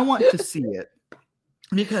 I want to see it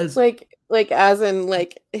because like as in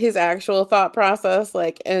like his actual thought process,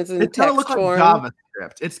 like as in it's text gonna look form. like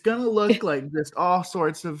JavaScript. It's gonna look like just all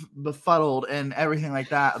sorts of befuddled and everything like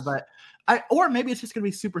that. But or maybe it's just gonna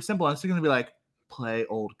be super simple and it's just gonna be like, play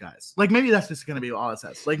old guys. Like, maybe that's just gonna be all it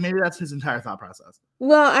says. Like, maybe that's his entire thought process.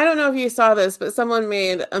 Well, I don't know if you saw this, but someone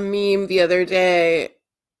made a meme the other day.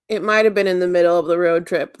 It might have been in the middle of the road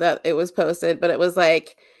trip that it was posted, but it was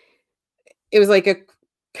like a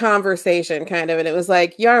conversation kind of, and it was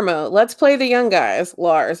like, Yarmo, let's play the young guys.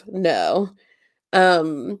 Lars, no.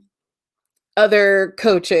 Other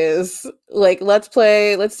coaches, like, let's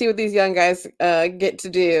see what these young guys get to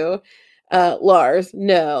do. Lars,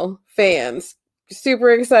 no. Fans,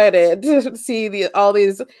 super excited to see all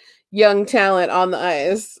these young talent on the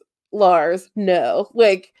ice. Lars, no.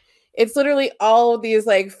 Like, it's literally all of these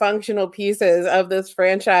like functional pieces of this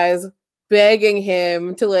franchise begging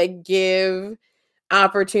him to like give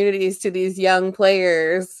opportunities to these young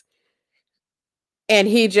players. And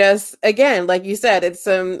he just, again, like you said, it's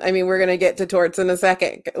we're going to get to Torts in a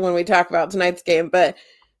second when we talk about tonight's game, but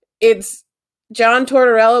it's John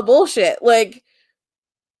Tortorella bullshit. Like,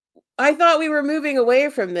 I thought we were moving away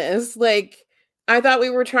from this. Like, I thought we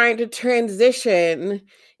were trying to transition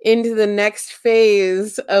into the next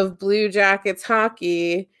phase of Blue Jackets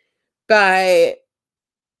hockey by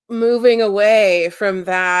moving away from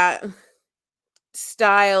that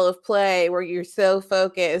style of play where you're so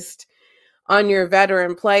focused on your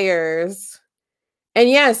veteran players. And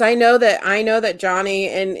yes, I know that Johnny,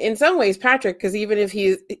 and in some ways Patrick, because even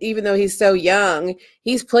though he's so young,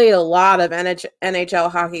 he's played a lot of NHL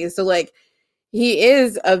hockey. So like, he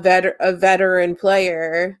is a veteran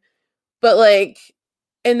player, but like,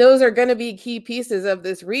 and those are going to be key pieces of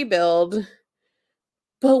this rebuild.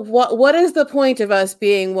 But what is the point of us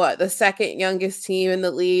being the second youngest team in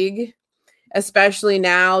the league, especially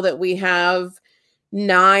now that we have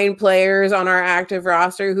 9 players on our active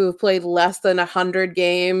roster who have played less than 100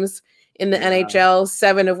 games in the NHL,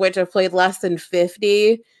 7 of which have played less than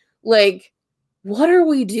 50. Like, what are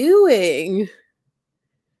we doing?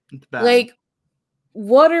 Like,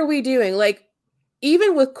 what are we doing? Like,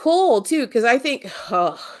 even with Cole too, because I think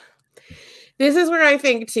this is where I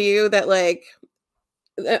think too that like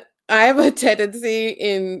I have a tendency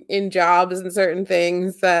in jobs and certain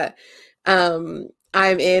things that I'm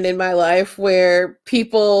in my life where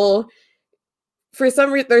people, for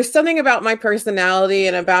some reason, there's something about my personality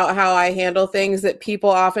and about how I handle things that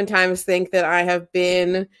people oftentimes think that I have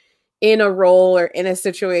been in a role or in a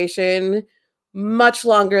situation much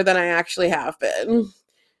longer than I actually have been.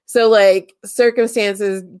 So like,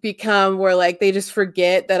 circumstances become where like they just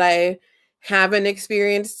forget that I haven't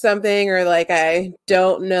experienced something, or like I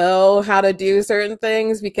don't know how to do certain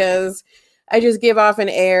things because I just give off an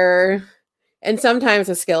air and sometimes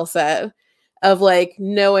a skill set of like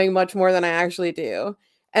knowing much more than I actually do.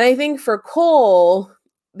 And I think for Cole,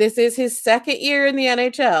 this is his second year in the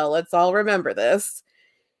NHL. Let's all remember this.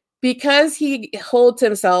 Because he holds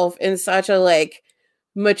himself in such a like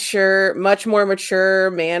much more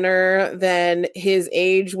mature manner than his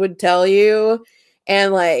age would tell you.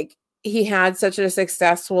 And like, he had such a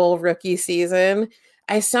successful rookie season.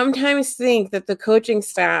 I sometimes think that the coaching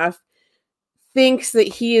staff thinks that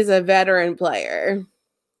he is a veteran player.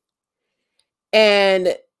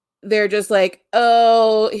 And they're just like,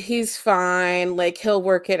 oh, he's fine. Like, he'll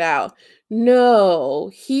work it out.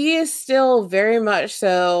 No, he is still very much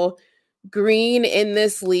so green in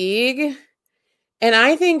this league. And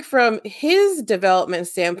I think from his development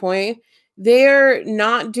standpoint, they're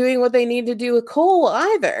not doing what they need to do with Cole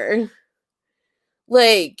either.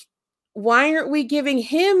 Like, why aren't we giving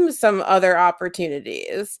him some other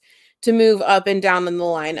opportunities to move up and down in the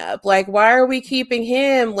lineup? Like, why are we keeping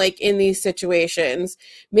him like in these situations?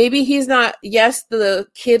 Maybe he's not, yes, the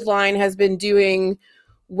kid line has been doing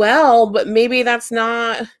well, but maybe that's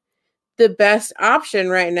not the best option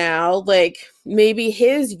right now. Like maybe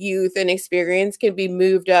his youth and experience can be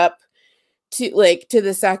moved up to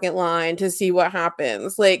the second line to see what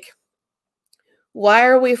happens. Like, why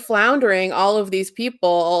are we floundering all of these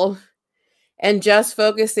people and just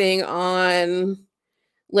focusing on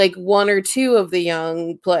like one or two of the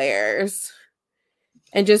young players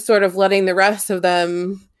and just sort of letting the rest of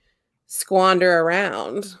them squander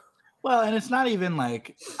around? Well, and it's not even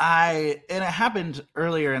like and it happened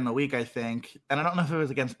earlier in the week, I think, and I don't know if it was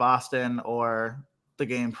against Boston or the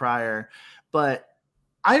game prior, but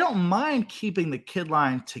I don't mind keeping the kid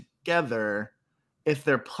line together if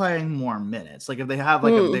they're playing more minutes, like if they have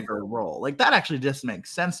like a bigger role. Like that actually just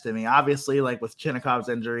makes sense to me. Obviously, like with Chinnikov's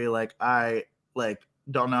injury, like I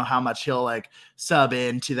don't know how much he'll like sub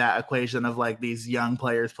into that equation of like these young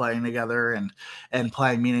players playing together and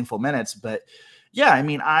playing meaningful minutes. But yeah, I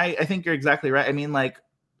mean, I think you're exactly right. I mean, like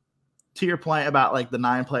to your point about like the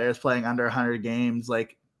 9 players playing under 100 games,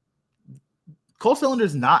 like Cole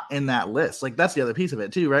Sillinger's not in that list. Like that's the other piece of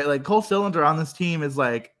it too, right? Like Cole Sillinger on this team is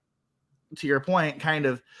like, to your point, kind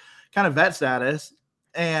of vet status.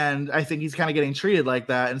 And I think he's kind of getting treated like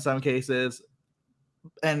that in some cases.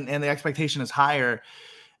 And the expectation is higher.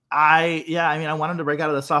 I want him to break out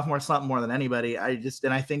of the sophomore slump more than anybody. I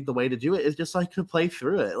think the way to do it is just like to play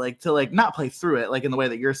through it, like to like not play through it, like in the way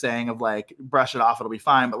that you're saying of like brush it off, it'll be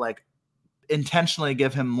fine, but like intentionally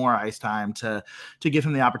give him more ice time to give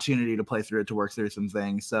him the opportunity to play through it, to work through some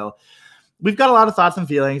things. So we've got a lot of thoughts and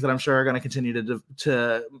feelings that I'm sure are going to continue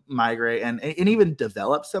to migrate and even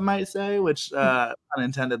develop, some might say, which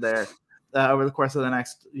unintended there over the course of the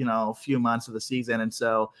next, few months of the season. And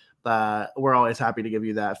so we're always happy to give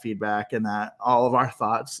you that feedback and that all of our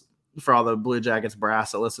thoughts for all the Blue Jackets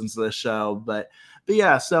brass that listens to this show. But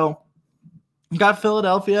yeah, so we got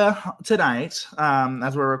Philadelphia tonight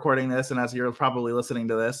as we're recording this and as you're probably listening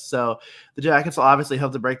to this. So the Jackets will obviously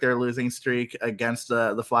have to break their losing streak against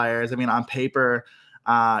the Flyers. I mean, on paper,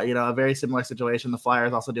 a very similar situation. The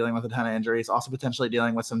Flyers also dealing with a ton of injuries, also potentially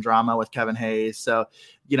dealing with some drama with Kevin Hayes. So,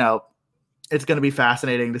 it's going to be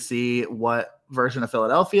fascinating to see what version of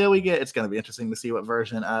Philadelphia we get. It's going to be interesting to see what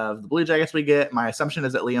version of the Blue Jackets we get. My assumption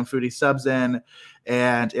is that Liam Foudy subs in,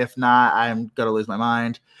 and if not, I'm going to lose my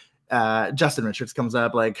mind. Justin Richards comes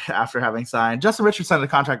up like after having signed. Justin Richards signed a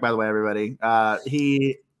contract, by the way, everybody.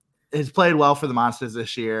 He has played well for the Monsters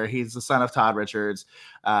this year. He's the son of Todd Richards,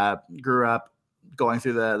 grew up going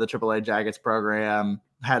through the AAA Jackets program,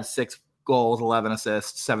 had 6 goals, 11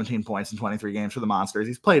 assists, 17 points in 23 games for the Monsters.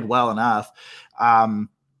 He's played well enough.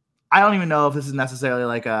 I don't even know if this is necessarily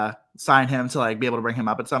like a sign him to like be able to bring him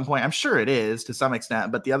up at some point. I'm sure it is to some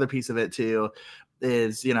extent, but the other piece of it too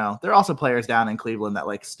is, there are also players down in Cleveland that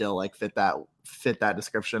like still like fit that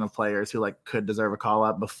description of players who like could deserve a call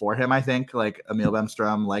up before him. I think like Emil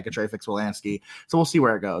Bemstrom, like a Trey Fix-Wolansky. So we'll see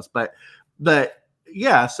where it goes. But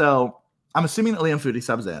yeah, so I'm assuming that Liam Foudy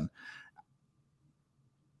subs in.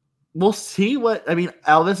 We'll see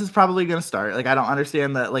Elvis is probably going to start. Like, I don't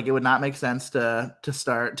understand that. Like, it would not make sense to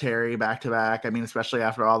start Terry back to back. I mean, especially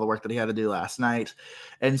after all the work that he had to do last night.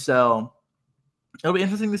 And so it'll be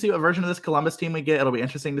interesting to see what version of this Columbus team we get. It'll be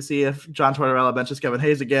interesting to see if John Tortorella benches Kevin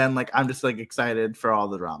Hayes again. Like, I'm just like excited for all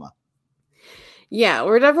the drama. Yeah,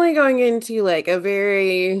 we're definitely going into like a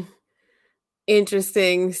very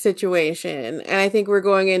interesting situation. And I think we're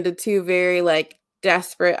going into 2 very like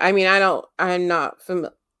desperate. I mean, I'm not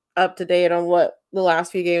up to date on what the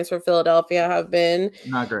last few games for Philadelphia have been.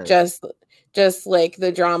 Not great. Just like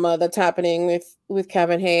the drama that's happening with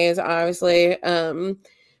Kevin Hayes, obviously.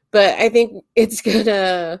 But I think it's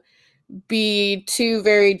gonna be 2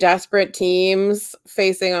 very desperate teams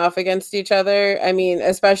facing off against each other. I mean,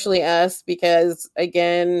 especially us, because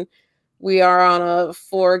again, we are on a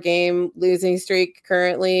 4-game losing streak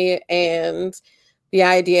currently, and the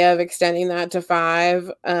idea of extending that to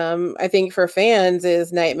 5, I think for fans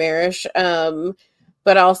is nightmarish,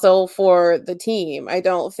 but also for the team. I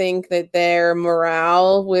don't think that their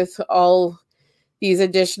morale with all these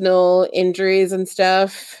additional injuries and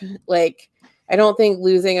stuff, like, I don't think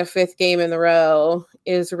losing a 5th game in a row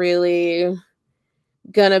is really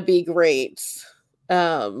gonna be great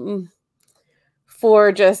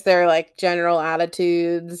for just their like general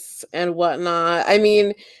attitudes and whatnot. I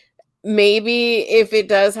mean, maybe if it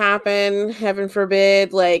does happen, heaven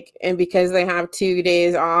forbid, like, and because they have 2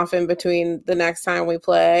 days off in between the next time we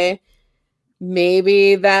play,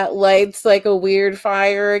 maybe that lights like a weird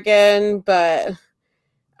fire again. But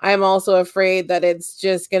I'm also afraid that it's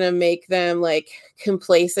just going to make them like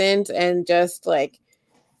complacent and just like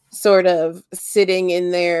sort of sitting in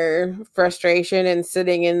their frustration and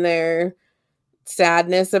sitting in their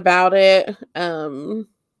sadness about it.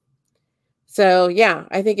 So yeah,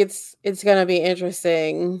 I think it's going to be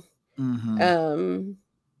interesting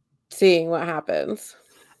seeing what happens.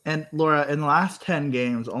 And Laura, in the last 10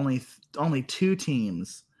 games, only 2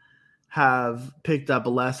 teams have picked up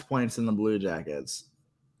less points than the Blue Jackets.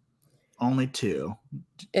 Only 2.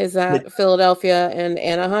 Is that Philadelphia and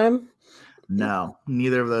Anaheim? No,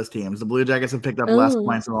 neither of those teams. The Blue Jackets have picked up less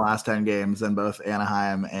points in the last 10 games than both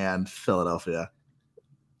Anaheim and Philadelphia.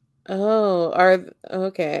 Oh,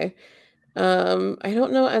 okay. I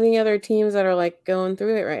don't know any other teams that are like going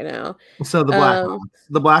through it right now. So the Blackhawks.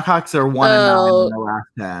 The Blackhawks are 1-9 in their last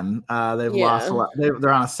 10. They've lost a lot. They're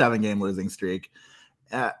on a 7-game losing streak.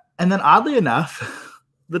 And then oddly enough,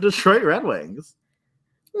 the Detroit Red Wings.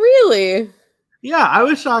 Really? Yeah, I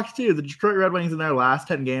was shocked too. The Detroit Red Wings in their last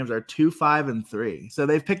 10 games are 2-5-3. So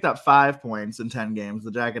they've picked up 5 points in 10 games.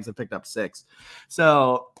 The Jackets have picked up 6.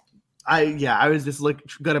 So I was just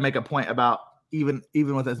going to make a point about even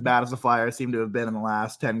with as bad as the Flyers seem to have been in the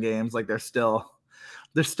last 10 games, like they're still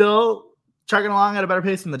chugging along at a better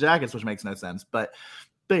pace than the Jackets, which makes no sense. But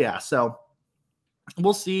yeah, so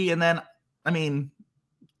we'll see. And then, I mean,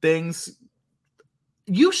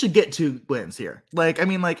 you should get 2 wins here. Like, I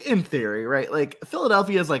mean, like in theory, right? Like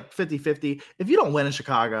Philadelphia is like 50-50. If you don't win in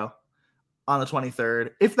Chicago on the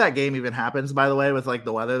 23rd, if that game even happens, by the way, with like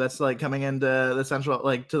the weather that's like coming into the central,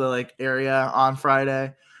 like to the like area on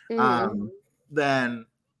Friday, then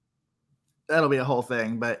that'll be a whole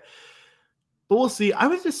thing. But we'll see. I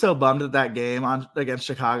was just so bummed that game against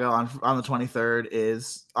Chicago on the 23rd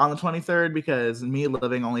is on the 23rd because me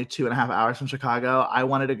living only 2.5 hours from Chicago, I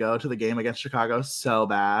wanted to go to the game against Chicago so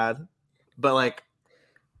bad, but like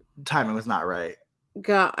timing was not right.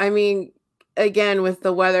 God, I mean, again, with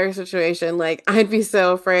the weather situation, like I'd be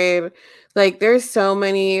so afraid. Like there's so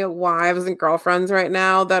many wives and girlfriends right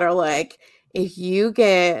now that are like, if you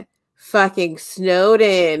get fucking snowed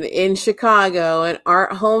in Chicago and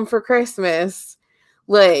aren't home for Christmas,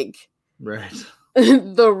 like right,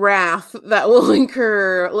 the wrath that will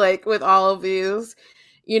incur, like with all of these,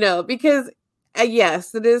 because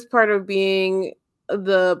yes, it is part of being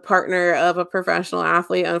the partner of a professional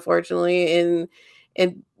athlete, unfortunately,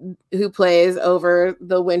 in who plays over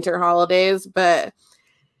the winter holidays. But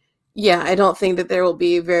yeah, I don't think that there will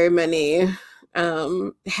be very many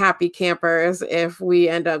happy campers if we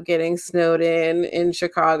end up getting snowed in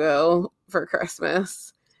Chicago for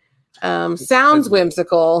Christmas. Sounds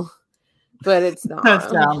whimsical, but it's not. That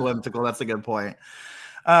sounds whimsical. That's a good point.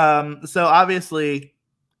 So obviously,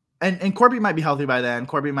 and Corby might be healthy by then.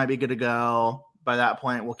 Corby might be good to go by that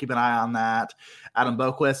point. We'll keep an eye on that. Adam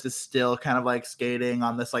Boquist is still kind of like skating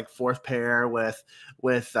on this like 4th pair with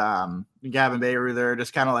Gavin Bayreuther,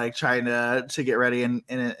 just kind of like trying to get ready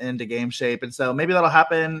into game shape. And so maybe that'll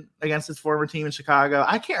happen against his former team in Chicago.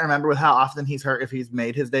 I can't remember with how often he's hurt, if he's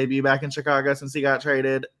made his debut back in Chicago since he got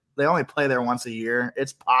traded. They only play there once a year.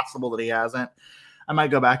 It's possible that he hasn't. I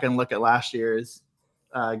might go back and look at last year's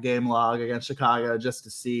game log against Chicago just to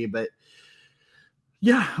see. But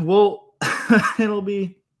yeah, well, they'll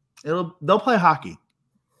play hockey.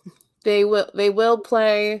 They will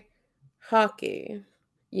play hockey.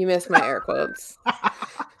 You missed my air quotes.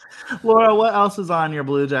 Laura, what else is on your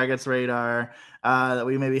Blue Jackets radar that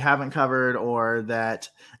we maybe haven't covered, or that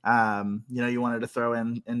you wanted to throw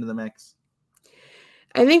into the mix?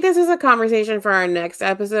 I think this is a conversation for our next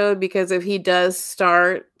episode, because if he does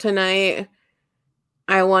start tonight,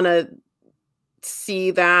 I want to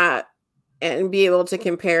see that and be able to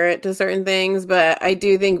compare it to certain things. But I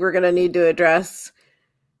do think we're going to need to address,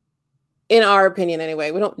 in our opinion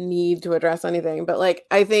anyway, we don't need to address anything, but like,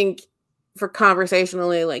 I think for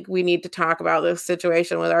conversationally, like we need to talk about this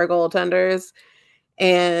situation with our goaltenders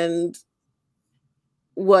and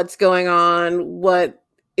what's going on, what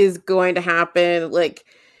is going to happen, like,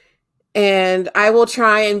 and I will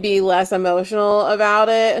try and be less emotional about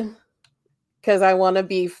it because I want to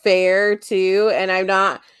be fair too, and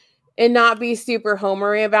not be super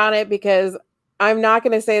homery about it, because I'm not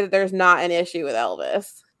going to say that there's not an issue with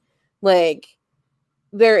Elvis. Like,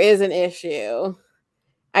 there is an issue.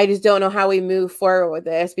 I just don't know how we move forward with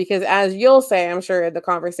this, because as you'll say, I'm sure the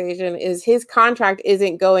conversation is his contract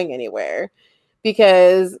isn't going anywhere,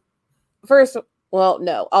 because well,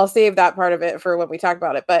 no, I'll save that part of it for when we talk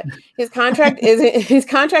about it. But his contract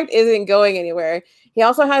isn't going anywhere. He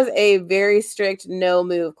also has a very strict no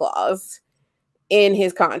move clause in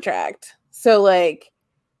his contract. So like,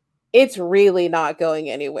 it's really not going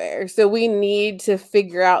anywhere. So we need to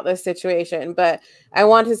figure out this situation. But I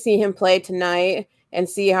want to see him play tonight and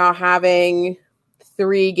see how having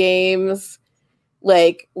 3 games,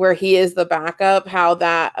 like where he is the backup, how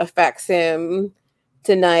that affects him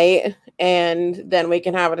tonight. and then we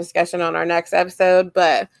can have a discussion on our next episode.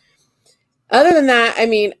 But other than that, I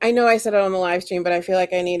mean, I know I said it on the live stream, but I feel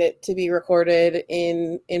like I need it to be recorded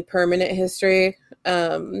in permanent history.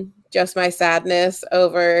 Just my sadness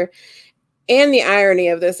over, and the irony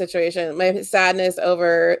of this situation, my sadness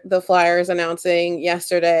over the Flyers announcing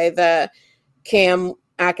yesterday that Cam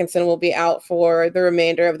Atkinson will be out for the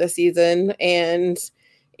remainder of the season and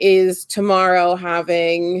is tomorrow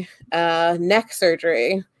having neck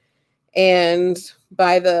surgery. And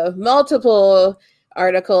by the multiple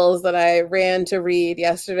articles that I ran to read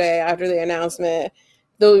yesterday after the announcement,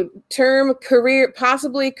 the term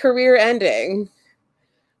possibly career ending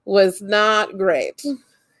was not great.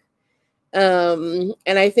 And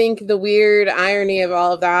I think the weird irony of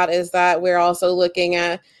all of that is that we're also looking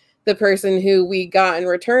at the person who we got in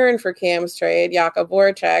return for Cam's trade, Jakub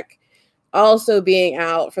Voracek, also being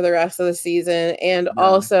out for the rest of the season and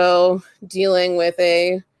also dealing with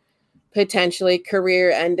a potentially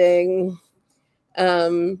career-ending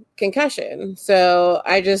concussion. So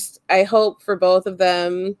I hope for both of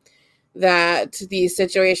them that these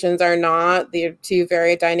situations are not. They're two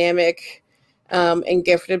very dynamic and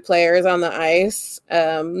gifted players on the ice.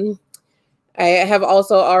 I have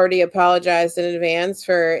also already apologized in advance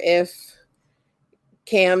for if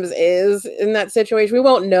Cam's is in that situation. We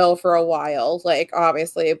won't know for a while,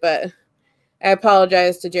 obviously, but I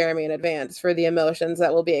apologize to Jeremy in advance for the emotions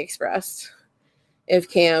that will be expressed if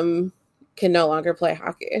Cam can no longer play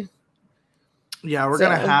hockey. Yeah, we're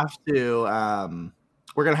gonna have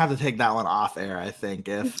to take that one off air, I think,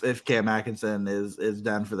 if Cam Atkinson is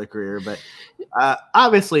done for the career. But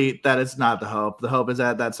obviously that is not the hope. The hope is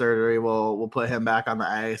that surgery will put him back on the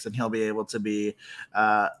ice and he'll be able to be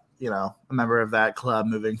a member of that club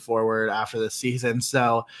moving forward after this season.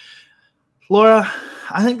 So Laura,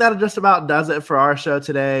 I think that just about does it for our show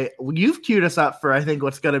today. You've queued us up for, I think,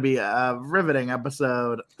 what's going to be a riveting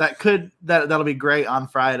episode that'll be great on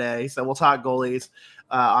Friday. So we'll talk goalies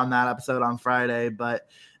on that episode on Friday. But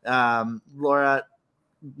Laura,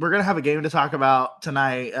 we're going to have a game to talk about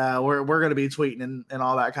tonight. We're going to be tweeting and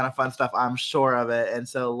all that kind of fun stuff. I'm sure of it. And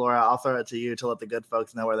so Laura, I'll throw it to you to let the good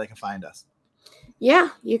folks know where they can find us. Yeah,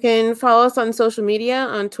 you can follow us on social media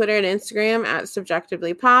on Twitter and Instagram at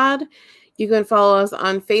SubjectivelyPod. You can follow us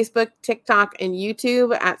on Facebook, TikTok, and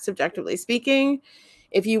YouTube at Subjectively Speaking.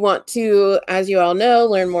 If you want to, as you all know,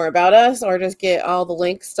 learn more about us or just get all the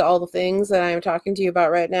links to all the things that I'm talking to you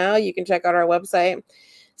about right now, you can check out our website,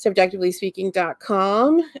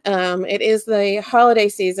 subjectivelyspeaking.com. It is the holiday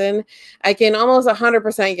season. I can almost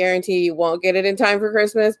 100% guarantee you won't get it in time for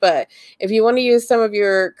Christmas, but if you want to use some of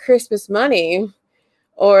your Christmas money,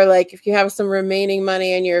 or if you have some remaining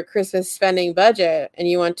money in your Christmas spending budget and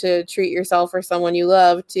you want to treat yourself or someone you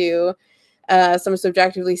love to some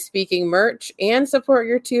Subjectively Speaking merch and support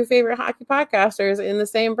your two favorite hockey podcasters in the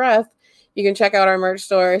same breath, you can check out our merch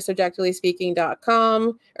store,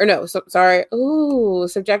 subjectivelyspeaking.com. Or no,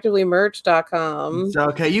 subjectivelymerch.com. So,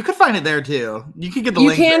 okay, you could find it there too. You can get the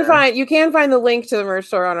link there. You can find the link to the merch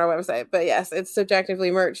store on our website. But yes, it's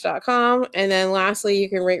subjectivelymerch.com. And then lastly, you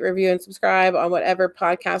can rate, review, and subscribe on whatever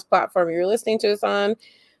podcast platform you're listening to us on.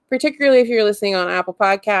 Particularly if you're listening on Apple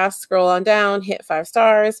Podcasts, scroll on down, hit 5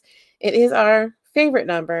 stars. It is our favorite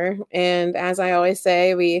number. And as I always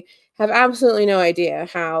say, we have absolutely no idea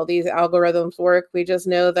how these algorithms work. We just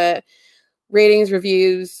know that ratings,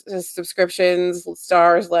 reviews, subscriptions,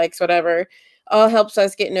 stars, likes, whatever, all helps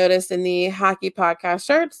us get noticed in the hockey podcast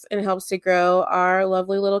charts and helps to grow our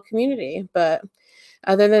lovely little community. But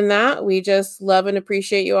other than that, we just love and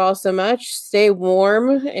appreciate you all so much. Stay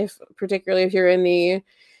warm, particularly if you're in the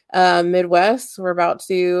Midwest. We're about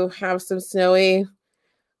to have some snowy,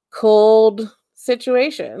 cold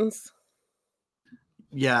situations.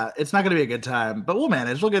 Yeah, it's not going to be a good time, but we'll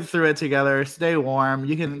manage. We'll get through it together. Stay warm.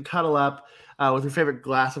 You can cuddle up with your favorite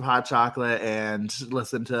glass of hot chocolate and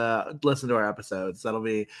listen to our episodes. That'll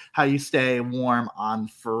be how you stay warm on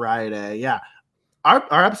Friday. Yeah, our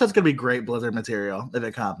episode's going to be great blizzard material if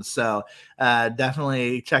it comes. So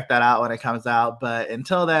definitely check that out when it comes out. But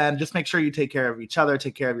until then, just make sure you take care of each other,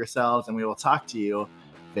 take care of yourselves, and we will talk to you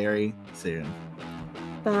very soon.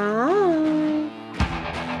 Bye.